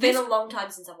 Vaguely. It's been a long time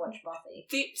since I've watched Buffy.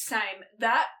 Same.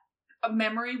 That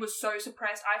memory was so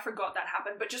suppressed, I forgot that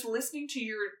happened, but just listening to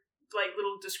your, like,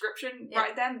 little description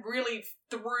right then really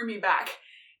threw me back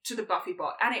to the Buffy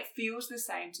bot, and it feels the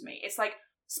same to me. It's like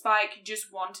Spike just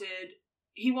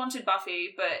wanted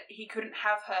Buffy, but he couldn't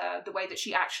have her the way that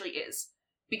she actually is,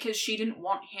 because she didn't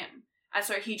want him. And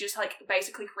so he just, like,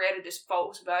 basically created this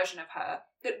false version of her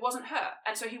that wasn't her.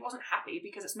 And so he wasn't happy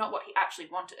because it's not what he actually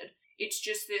wanted. It's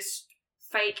just this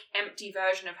fake, empty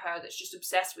version of her that's just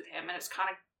obsessed with him, and it's kind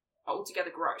of altogether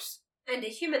gross. And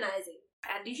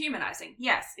dehumanizing.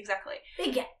 Yes, exactly.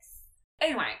 Big X.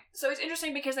 Anyway, so it's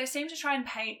interesting because they seem to try and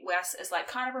paint Wes as, like,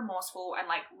 kind of remorseful and,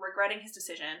 like, regretting his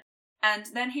decision. And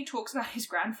then he talks about his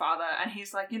grandfather, and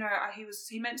he's like, you know,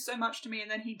 he meant so much to me,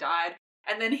 and then he died.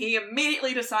 And then he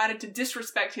immediately decided to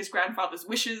disrespect his grandfather's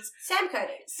wishes. Sam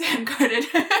coded.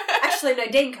 Actually, no,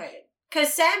 Dean coded.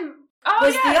 Because Sam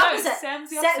was the opposite. No,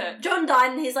 Sam's the opposite. John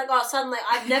died and he's like, oh, suddenly,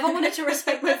 I've never wanted to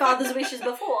respect my father's wishes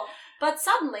before. But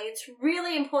suddenly, it's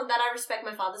really important that I respect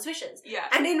my father's wishes. Yeah.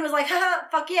 And Dean was like, haha,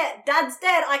 fuck yeah, Dad's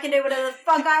dead, I can do whatever the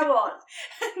fuck I want.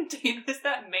 And Dean was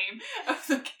that meme of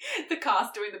the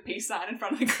cast doing the peace sign in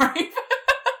front of the grave.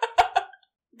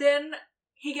 Then...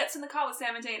 he gets in the car with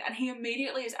Sam and Dean, and he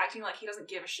immediately is acting like he doesn't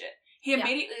give a shit. He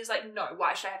immediately is like, no,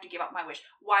 why should I have to give up my wish?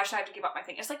 Why should I have to give up my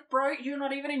thing? It's like, bro, you're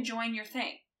not even enjoying your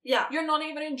thing. Yeah. You're not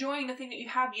even enjoying the thing that you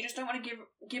have. You just don't want to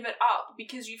give it up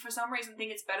because you, for some reason,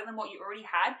 think it's better than what you already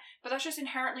had. But that's just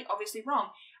inherently obviously wrong.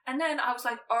 And then I was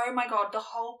like, oh my god, the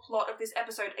whole plot of this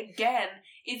episode, again,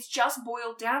 it's just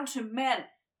boiled down to men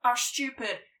are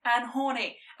stupid and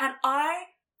horny. And I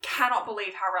cannot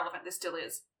believe how relevant this still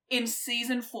is. In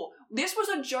season 4. This is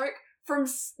a joke from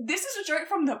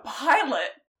the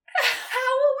pilot.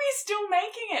 How are we still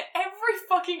making it every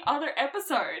fucking other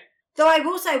episode? Though I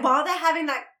will say, while they're having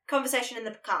that conversation in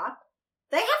the car,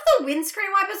 they have the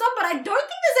windscreen wipers on, but I don't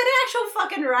think there's any actual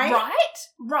fucking rain.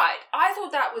 Right. I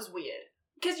thought that was weird.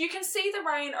 Because you can see the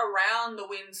rain around the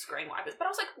windscreen wipers, but I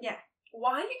was like,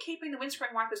 why are you keeping the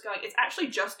windscreen wipers going? It's actually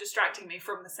just distracting me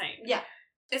from the scene. Yeah.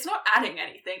 It's not adding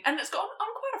anything, and it's gone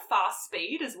on quite a fast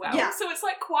speed as well. Yeah. So it's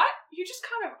like you just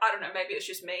kind of, I don't know, maybe it's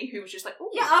just me who was just like,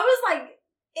 ooh. Yeah, I was like,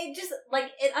 it just,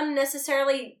 like, it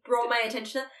unnecessarily brought my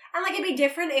attention. And, like, it'd be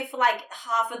different if, like,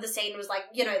 half of the scene was, like,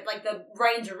 you know, like, the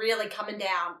rain's really coming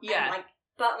down. Yeah. And, like,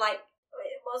 but, like,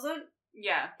 it wasn't.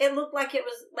 Yeah. It looked like it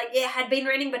was, like, it had been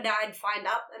raining, but now I'd find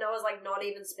up, and it was, like, not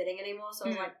even spitting anymore, so I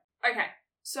was like... Okay,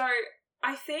 so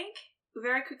I think,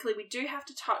 very quickly, we do have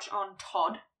to touch on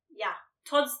Todd. Yeah.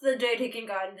 Todd's the dude who can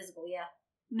go invisible, yeah.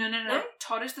 No.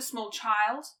 Todd is the small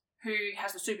child who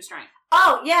has the super strength.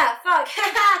 Oh, yeah, fuck.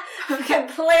 I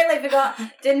completely forgot.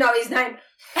 Didn't know his name.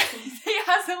 He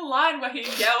has a line where he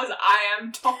yells, "I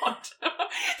am Todd." It's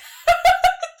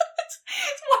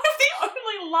one of the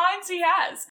only lines he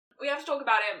has. We have to talk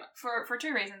about him for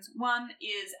two reasons. One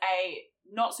is a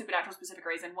not supernatural specific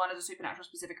reason. One is a supernatural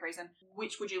specific reason.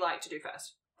 Which would you like to do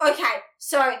first? Okay,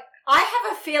 so I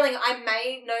have a feeling I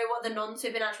may know what the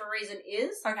non-supernatural reason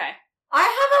is. Okay. I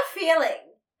have a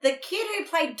feeling the kid who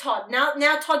played Todd,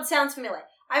 now Todd sounds familiar.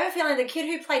 I have a feeling the kid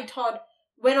who played Todd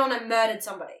went on and murdered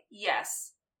somebody.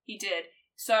 Yes, he did.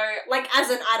 So... Like, as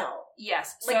an adult.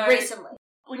 Yes. Like, recently.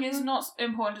 Like, it's not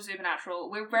important to Supernatural.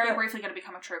 We're very briefly going to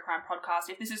become a true crime podcast.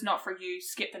 If this is not for you,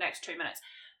 skip the next 2 minutes.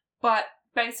 But,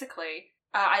 basically,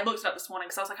 I looked it up this morning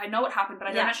because I was like, I know what happened, but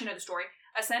I don't actually know the story.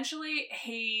 Essentially,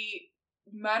 he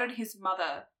murdered his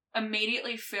mother,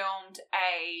 immediately filmed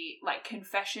a, like,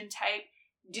 confession tape,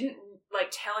 didn't,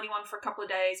 like, tell anyone for a couple of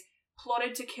days,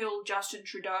 plotted to kill Justin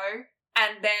Trudeau,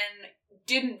 and then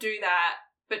didn't do that,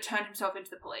 but turned himself into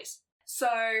the police.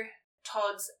 So,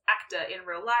 Todd's actor in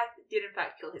real life did in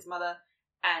fact kill his mother,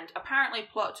 and apparently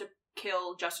plot to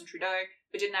kill Justin Trudeau,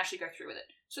 but didn't actually go through with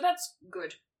it. So that's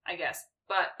good, I guess.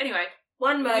 But anyway...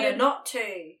 One murder, not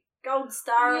two. Gold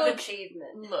star of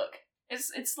achievement. Look,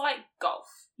 it's like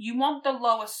golf. You want the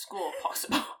lowest score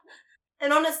possible.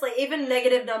 And honestly, even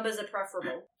negative numbers are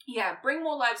preferable. Yeah, bring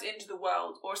more lives into the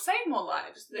world, or save more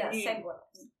lives. Save more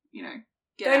lives. You know,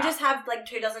 don't just have, like,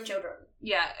 24 children.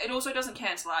 Yeah, it also doesn't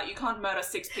cancel out. You can't murder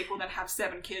 6 people, then have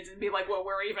 7 kids and be like, well,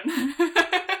 we're even.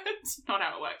 It's not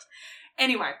how it works.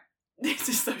 Anyway, this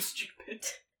is so stupid.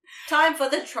 Time for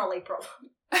the trolley problem.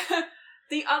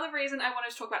 The other reason I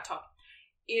wanted to talk about Todd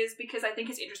is because I think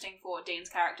it's interesting for Dean's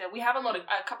character. We have a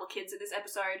couple of kids in this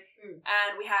episode,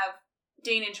 and we have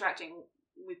Dean interacting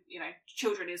with, you know,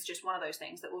 children is just one of those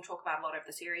things that we'll talk about a lot over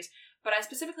the series. But I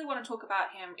specifically want to talk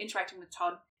about him interacting with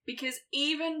Todd, because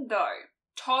even though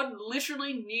Todd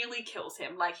literally nearly kills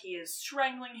him, like he is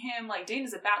strangling him, like Dean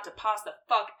is about to pass the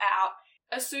fuck out,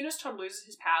 as soon as Todd loses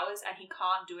his powers and he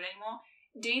can't do it anymore,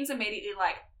 Dean's immediately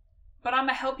like, but I'm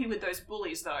gonna help you with those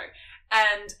bullies though.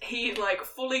 And he, like,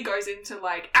 fully goes into,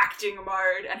 like, acting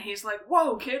mode, and he's like,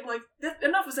 whoa, kid, like,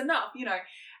 enough is enough, you know,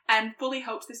 and fully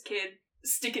helps this kid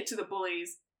stick it to the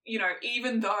bullies, you know,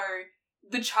 even though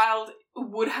the child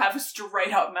would have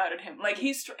straight up murdered him. Like,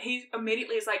 he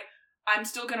immediately is like, I'm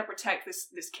still gonna protect this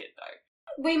kid, though.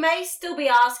 We may still be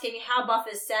asking how buff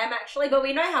is Sam, actually, but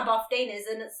we know how buff Dean is,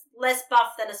 and it's less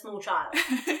buff than a small child.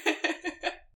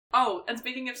 Oh, and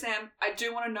speaking of Sam, I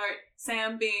do want to note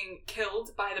Sam being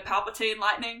killed by the Palpatine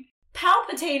lightning.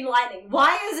 Palpatine lightning?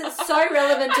 Why is it so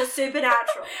relevant to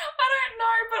Supernatural? I don't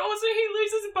know, but also he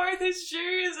loses both his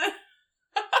shoes.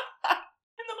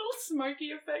 And the little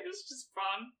smoky effect is just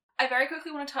fun. I very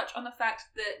quickly want to touch on the fact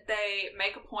that they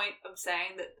make a point of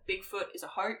saying that Bigfoot is a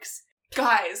hoax.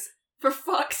 Guys, for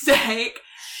fuck's sake.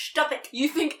 Stop it. You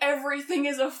think everything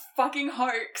is a fucking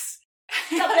hoax.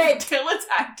 Stop it. Until it's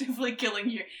actively killing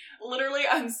you. Literally,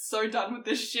 I'm so done with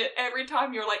this shit. Every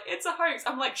time you're like, it's a hoax,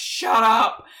 I'm like, shut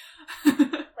up.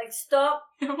 Like, stop.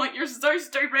 I'm like, you're so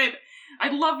stupid. I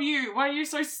love you. Why are you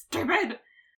so stupid?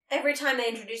 Every time they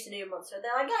introduce a new monster,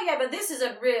 they're like, oh yeah, but this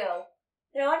isn't real.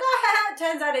 They're like, oh, it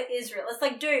turns out it is real. It's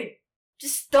like, dude,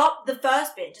 just stop the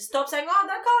first bit. Just stop saying, oh,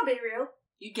 that can't be real.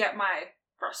 You get my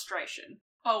frustration.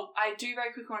 Oh, I do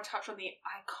very quickly want to touch on the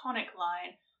iconic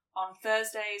line, on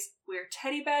Thursdays, we're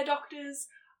teddy bear doctors.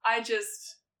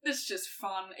 It's just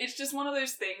fun. It's just one of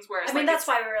those things where it's that's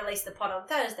why we release the pod on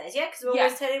Thursdays, yeah? Because we're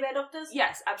always teddy bear doctors?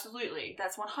 Yes, absolutely.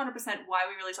 That's 100% why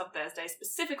we release on Thursdays,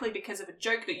 specifically because of a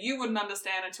joke that you wouldn't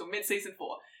understand until mid-season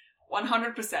 4.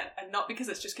 100%, and not because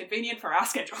it's just convenient for our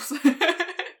schedules.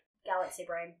 Galaxy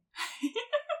brain.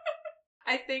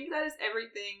 I think that is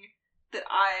everything that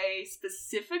I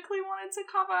specifically wanted to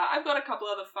cover. I've got a couple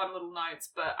other fun little notes,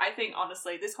 but I think,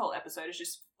 honestly, this whole episode is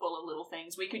just full of little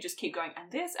things. We could just keep going,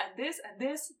 and this, and this, and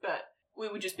this, but we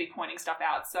would just be pointing stuff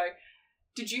out. So,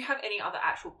 did you have any other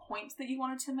actual points that you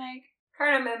wanted to make?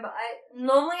 Can't remember.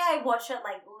 Normally I watch it,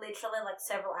 like, literally, like,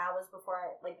 several hours before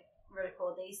I, like,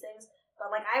 record these things.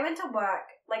 But, like, I went to work.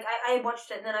 Like, I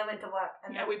watched it, and then I went to work.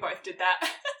 And yeah, we both did that.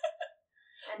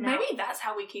 And maybe that's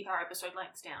how we keep our episode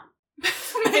lengths down.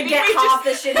 to get half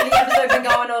the shit in the episode been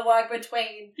going to work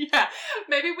between. Yeah,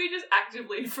 maybe we just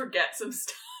actively forget some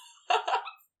stuff.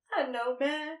 I don't know,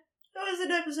 man. That was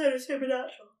an episode of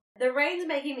Supernatural. The rain's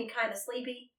making me kind of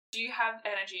sleepy. Do you have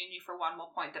energy in you for one more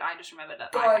point that I just remembered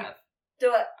that Go. I have?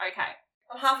 Do it. Okay.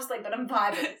 I'm half asleep, but I'm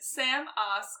vibing. Sam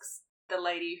asks the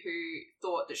lady who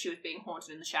thought that she was being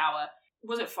haunted in the shower,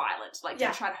 was it violent? Like, did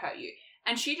it try to hurt you?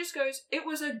 And she just goes, it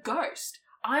was a ghost.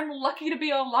 I'm lucky to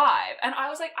be alive. And I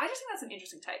was like, I just think that's an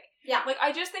interesting take. Yeah. Like,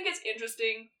 I just think it's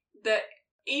interesting that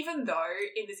even though,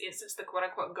 in this instance, the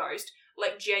quote-unquote ghost,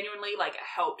 like, genuinely, like,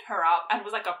 helped her up and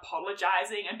was, like,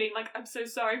 apologizing and being like, I'm so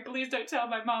sorry, please don't tell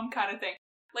my mum kind of thing.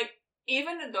 Like,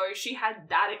 even though she had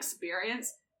that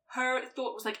experience, her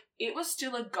thought was like, it was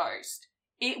still a ghost.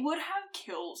 It would have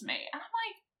killed me. And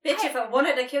I'm like, bitch, if it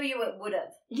wanted to kill you, it would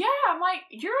have. yeah, I'm like,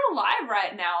 you're alive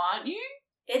right now, aren't you?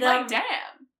 Damn.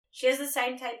 She She has the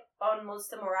same take on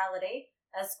monster morality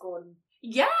as Gordon.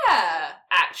 Yeah,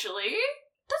 actually.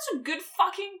 That's a good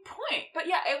fucking point. But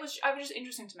yeah, it was just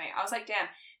interesting to me. I was like, damn,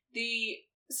 the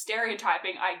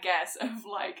stereotyping, I guess, of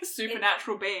like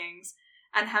supernatural beings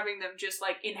and having them just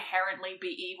like inherently be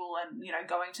evil and, you know,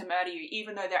 going to murder you,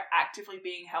 even though they're actively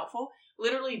being helpful.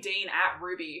 Literally Dean at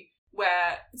Ruby,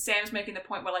 where Sam's making the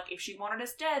point where like, if she wanted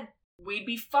us dead, we'd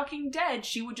be fucking dead.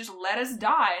 She would just let us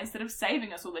die instead of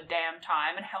saving us all the damn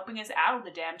time and helping us out all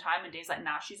the damn time. And Dean's like,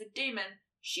 nah, she's a demon.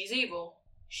 She's evil.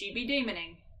 She'd be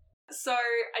demoning. So,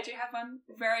 I do have one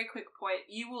very quick point.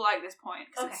 You will like this point,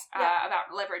 because it's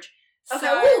about leverage. Okay,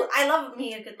 so, ooh, I love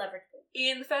me a good leverage point.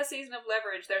 In the first season of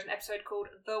Leverage, there's an episode called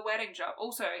The Wedding Job.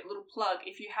 Also, a little plug,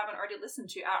 if you haven't already listened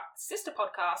to our sister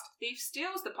podcast, Thief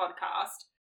Steals the Podcast,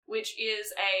 which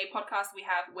is a podcast we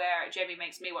have where Jamie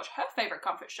makes me watch her favourite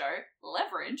comfort show,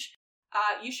 Leverage.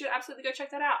 You should absolutely go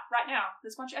check that out right now.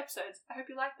 There's a bunch of episodes. I hope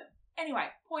you like them. Anyway,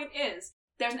 point is,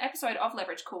 there's an episode of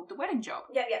Leverage called The Wedding Job.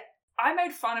 Yeah. I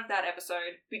made fun of that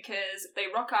episode because they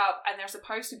rock up and they're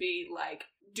supposed to be, like,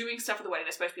 doing stuff for the wedding.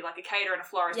 They're supposed to be, like, a caterer and a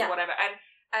florist or whatever.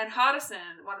 And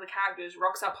Hardison, one of the characters,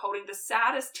 rocks up holding the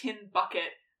saddest tin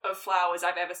bucket of flowers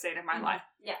I've ever seen in my life.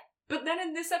 Yeah. But then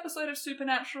in this episode of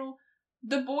Supernatural,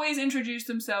 the boys introduce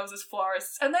themselves as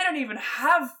florists, and they don't even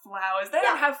have flowers. They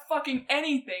don't have fucking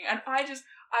anything. And I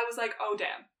was like, oh,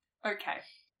 damn. Okay.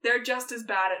 They're just as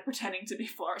bad at pretending to be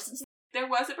florists. They're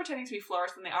worse at pretending to be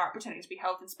florists than they are at pretending to be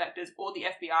health inspectors or the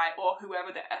FBI or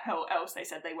whoever the hell else they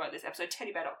said they were this episode.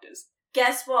 Teddy bear doctors.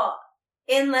 Guess what?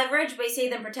 In Leverage, we see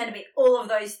them pretend to be all of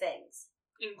those things.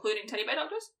 Including teddy bear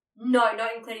doctors? No, not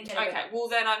including teddy bear Okay, doctors. well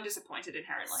then I'm disappointed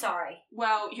inherently. Sorry.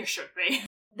 Well, you should be.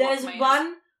 There's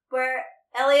one where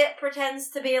Elliot pretends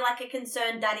to be like a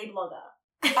concerned daddy blogger.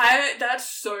 That's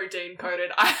so Dean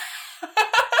coded.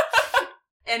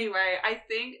 Anyway, I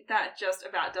think that just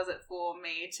about does it for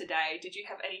me today. Did you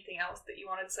have anything else that you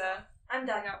wanted to... I'm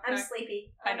done. I'm No.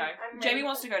 sleepy. I know. I'm Jamie ready.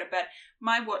 wants to go to bed.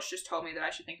 My watch just told me that I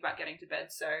should think about getting to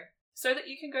bed, so that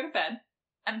you can go to bed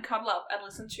and cuddle up and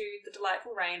listen to the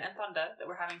delightful rain and thunder that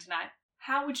we're having tonight.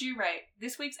 How would you rate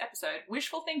this week's episode,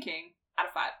 Wishful Thinking, out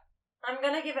of 5? I'm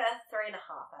gonna give it a 3.5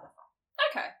 out of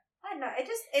 5. Okay. I don't know.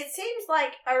 It seems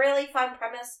like a really fun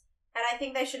premise, and I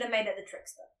think they should have made it the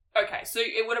trickster. Okay, so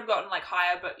it would have gotten, like,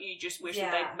 higher, but you just wish that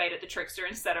Yeah. they'd made it the trickster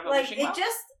instead of a Like, wishing it well?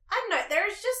 just, I don't know,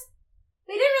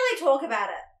 we didn't really talk about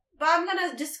it, but I'm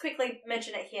gonna just quickly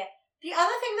mention it here. The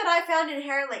other thing that I found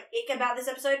inherently ick about this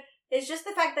episode is just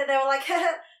the fact that they were like,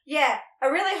 yeah,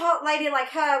 a really hot lady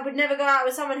like her would never go out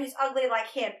with someone who's ugly like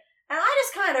him. And I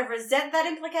just kind of resent that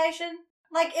implication.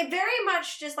 Like, it very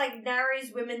much just, like,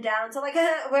 narrows women down to, like,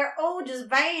 we're all just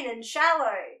vain and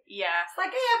shallow. Yeah. It's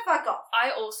like, yeah, fuck off.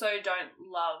 I also don't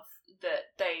love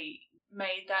that they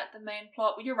made that the main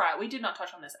plot. You're right, we did not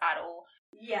touch on this at all.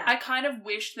 Yeah. I kind of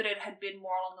wish that it had been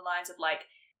more along the lines of, like,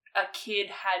 a kid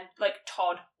had, like,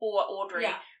 Todd or Audrey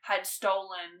had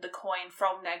stolen the coin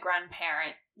from their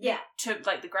grandparent. Yeah. To,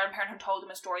 like, the grandparent had told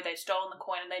them a story, they'd stolen the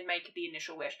coin, and they'd make the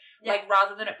initial wish. Yeah. Like,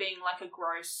 rather than it being, like, a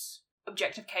gross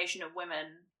objectification of women.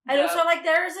 And also, like,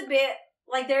 there's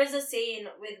a scene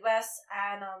with Wes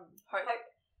and Hope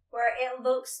where it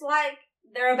looks like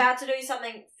they're about to do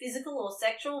something physical or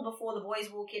sexual before the boys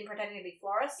walk in pretending to be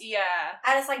florists. Yeah.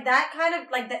 And it's like that kind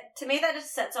of, like, that, to me that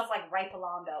just sets off, like, rape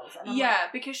alarm bells. And I'm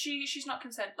like, because she's not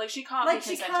consent. Like, she can't like,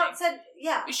 be she consenting. can't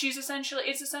yeah. It's essentially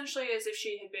as if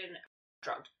she had been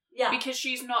drugged. Yeah. Because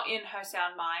she's not in her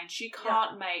sound mind. She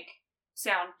can't make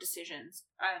sound decisions.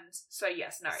 And so,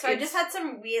 yes, no. So it just had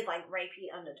some weird, like, rapey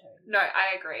undertone. No,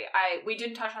 I agree. We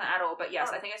didn't touch on it at all, but yes,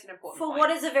 I think it's an important For point. what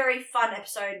is a very fun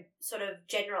episode, sort of,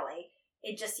 generally,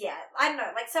 it just, I don't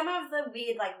know, like, some of the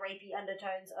weird, like, rapey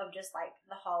undertones of just, like,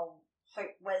 the whole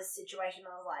Hope Wes situation,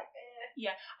 I was like,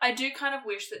 I do kind of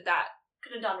wish that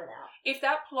could have done without. if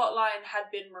that plot line had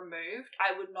been removed,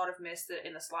 I would not have missed it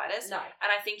in the slightest. No.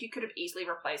 And I think you could have easily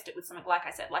replaced it with something, like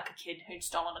I said, like a kid who'd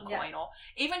stolen a coin, or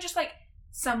even just like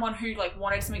someone who like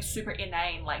wanted something super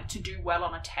inane, like to do well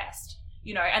on a test,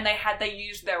 you know, and they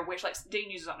used their wish, like Dean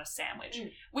uses on a sandwich,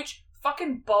 which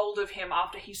fucking bold of him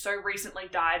after he so recently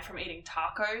died from eating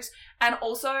tacos. And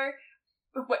also,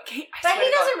 but he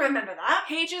doesn't remember that.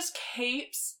 He just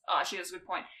keeps, actually that's a good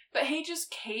point, but he just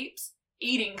keeps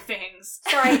eating things.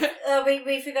 Sorry,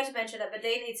 we forgot to mention it, but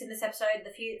Dean eats in this episode,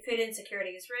 the food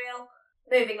insecurity is real.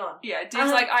 Moving on. Yeah,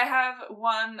 Dean's like, I have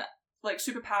one like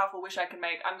super powerful wish I can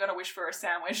make. I'm gonna wish for a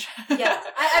sandwich. Yeah.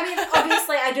 I mean,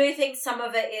 obviously I do think some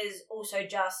of it is also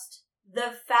just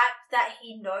the fact that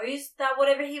he knows that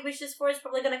whatever he wishes for is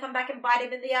probably gonna come back and bite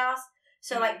him in the ass.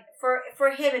 So like for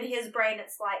him in his brain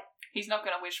it's like he's not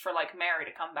gonna wish for like Mary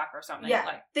to come back or something. Yeah.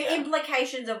 Like the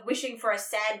implications of wishing for a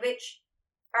sandwich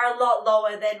are a lot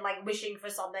lower than like wishing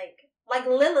for something like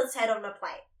Lilith's head on a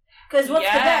plate. Because what's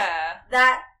the bet?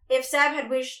 That if Sam had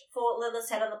wished for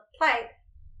Lilith's head on the plate,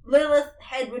 Lilith's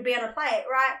head would be on a plate,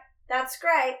 right? That's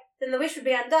great. Then the wish would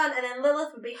be undone, and then Lilith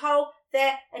would be whole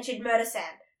there, and she'd murder Sam.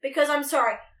 Because I'm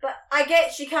sorry, but I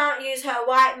get she can't use her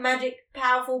white magic,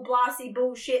 powerful, blasty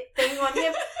bullshit thing on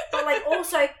him. But like,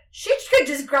 also, she could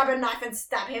just grab a knife and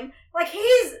stab him. Like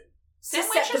he's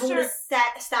susceptible to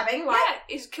stabbing. Like, yeah,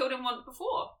 he's killed him once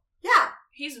before. Yeah.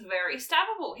 He's very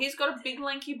stabbable. He's got a big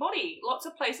lanky body. Lots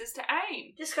of places to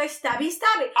aim. Just go stabby.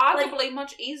 Arguably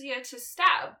much easier to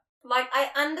stab. Like, I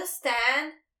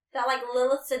understand that, like,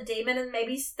 Lilith's a demon and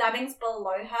maybe stabbing's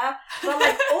below her. But,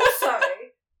 like, also...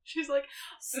 She's like...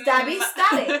 Stabby.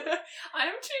 I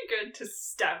am too good to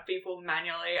stab people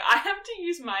manually. I have to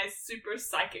use my super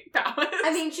psychic powers.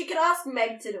 I mean, she could ask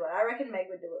Meg to do it. I reckon Meg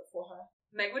would do it for her.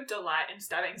 Meg would delight in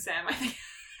stabbing Sam, I think.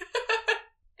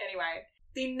 Anyway...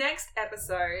 The next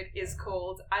episode is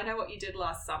called I Know What You Did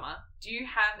Last Summer. Do you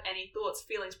have any thoughts,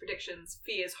 feelings, predictions,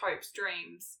 fears, hopes,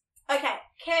 dreams? Okay,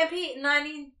 campy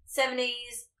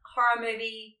 1970s horror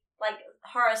movie, like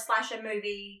horror slasher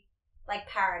movie, like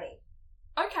parody.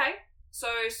 Okay, so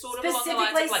sort of along the lines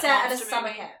specifically of like set at a monster summer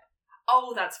movie. camp.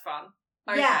 Oh, that's fun.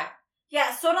 Okay.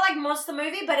 Yeah, sort of like monster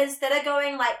movie, but instead of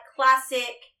going like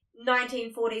classic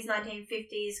 1940s,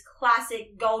 1950s,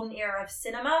 classic golden era of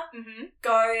cinema,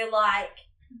 go like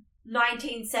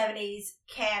 1970s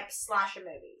camp slasher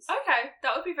movies. Okay,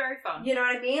 that would be very fun. You know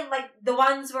what I mean? Like the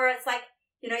ones where it's like,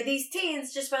 you know, these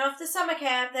teens just went off to summer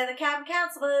camp, they're the camp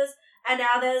counselors, and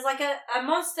now there's like a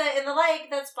monster in the lake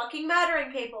that's fucking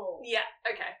murdering people. Yeah,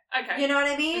 okay. You know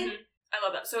what I mean? I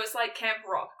love that. So it's like Camp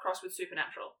Rock crossed with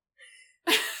Supernatural.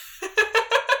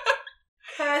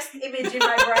 Cursed image in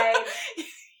my brain.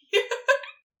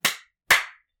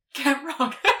 Camp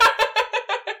Rock.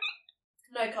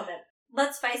 No comment.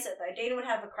 Let's face it though, Dean would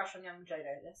have a crush on young Joe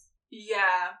Donis.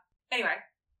 Yeah. Anyway,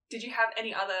 did you have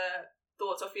any other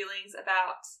thoughts or feelings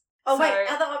about... Oh wait,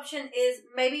 other option is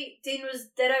maybe Dean was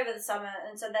dead over the summer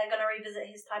and so they're going to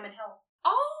revisit his time in hell.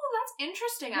 Oh, that's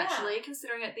interesting actually,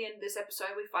 considering at the end of this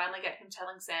episode we finally get him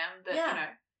telling Sam that, you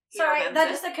know... Sorry, that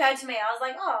just occurred to me. I was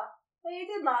like, oh, well you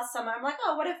did last summer. I'm like,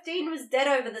 oh, what if Dean was dead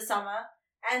over the summer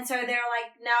and so they're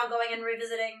like now going and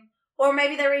revisiting... Or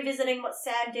maybe they're revisiting what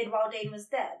Sam did while Dean was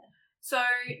dead. So,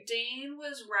 Dean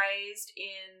was raised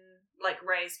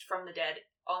from the dead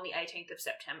on the 18th of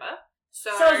September.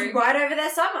 So it's right over their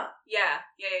summer. Yeah.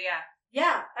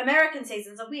 Yeah, American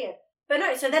seasons are weird. But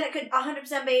no, so then it could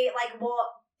 100% be like what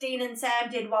Dean and Sam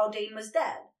did while Dean was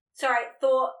dead. Sorry,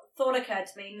 thought occurred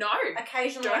to me. No.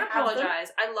 Occasionally don't I have apologise.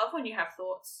 them. I love when you have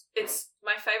thoughts. It's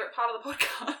my favourite part of the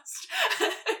podcast.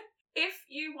 If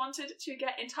you wanted to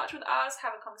get in touch with us,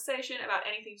 have a conversation about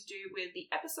anything to do with the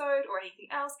episode or anything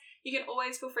else, you can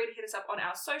always feel free to hit us up on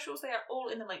our socials. They are all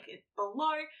in the link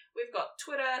below. We've got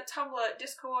Twitter, Tumblr,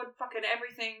 Discord, fucking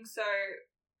everything. So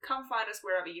come find us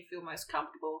wherever you feel most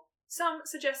comfortable. Some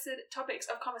suggested topics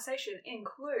of conversation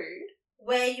include...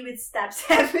 Where you would stab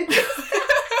sandwiches.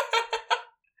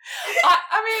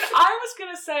 I mean, I was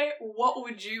going to say, what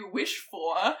would you wish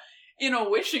for? In a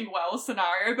wishing well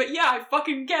scenario, but yeah, I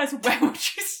fucking guess, where would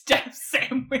you stab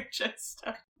Sam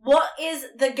Winchester? What is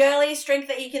the girliest drink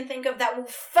that you can think of that will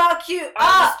fuck you up?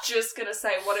 I was just gonna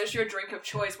say, what is your drink of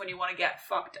choice when you want to get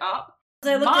fucked up?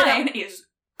 Mine is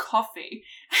coffee.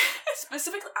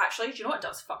 Specifically, actually, do you know what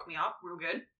does fuck me up real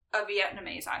good? A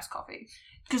Vietnamese iced coffee.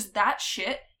 Because that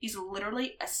shit is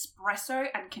literally espresso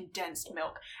and condensed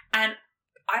milk. And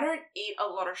I don't eat a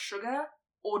lot of sugar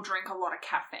or drink a lot of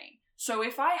caffeine. So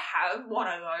if I have one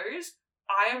of those,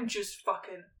 I am just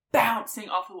fucking bouncing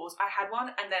off the walls. I had one,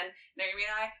 and then Naomi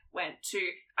and I went to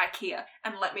IKEA,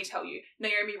 and let me tell you,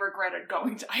 Naomi regretted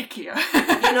going to IKEA.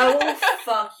 You know what will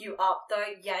fuck you up though?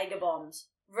 Jaeger bombs.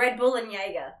 Red Bull and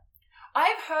Jaeger.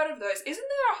 I've heard of those. Isn't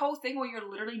there a whole thing where you're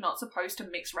literally not supposed to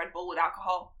mix Red Bull with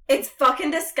alcohol? It's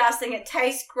fucking disgusting. It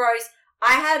tastes gross.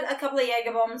 I had a couple of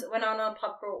Jaeger bombs when I went on a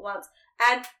pub crawl once,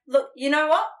 and look, you know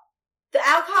what? The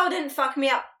alcohol didn't fuck me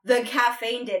up. The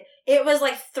caffeine did. It was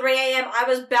like 3 a.m. I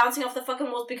was bouncing off the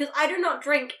fucking walls because I do not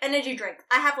drink energy drinks.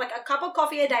 I have like a cup of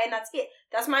coffee a day and that's it.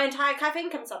 That's my entire caffeine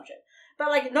consumption. But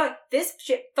like, no, this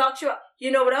shit fucks you up.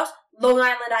 You know what else? Long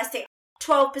Island iced tea.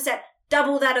 12%.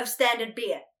 Double that of standard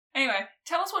beer. Anyway,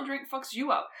 tell us what drink fucks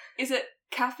you up. Is it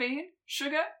caffeine,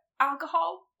 sugar,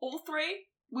 alcohol, all three?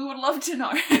 We would love to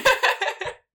know.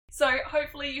 So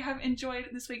hopefully you have enjoyed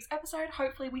this week's episode.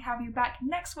 Hopefully we have you back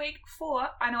next week for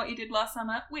I Know What You Did Last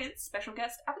Summer with special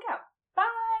guest Abigail. Bye!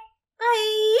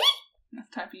 Bye!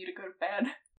 It's time for you to go to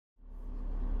bed.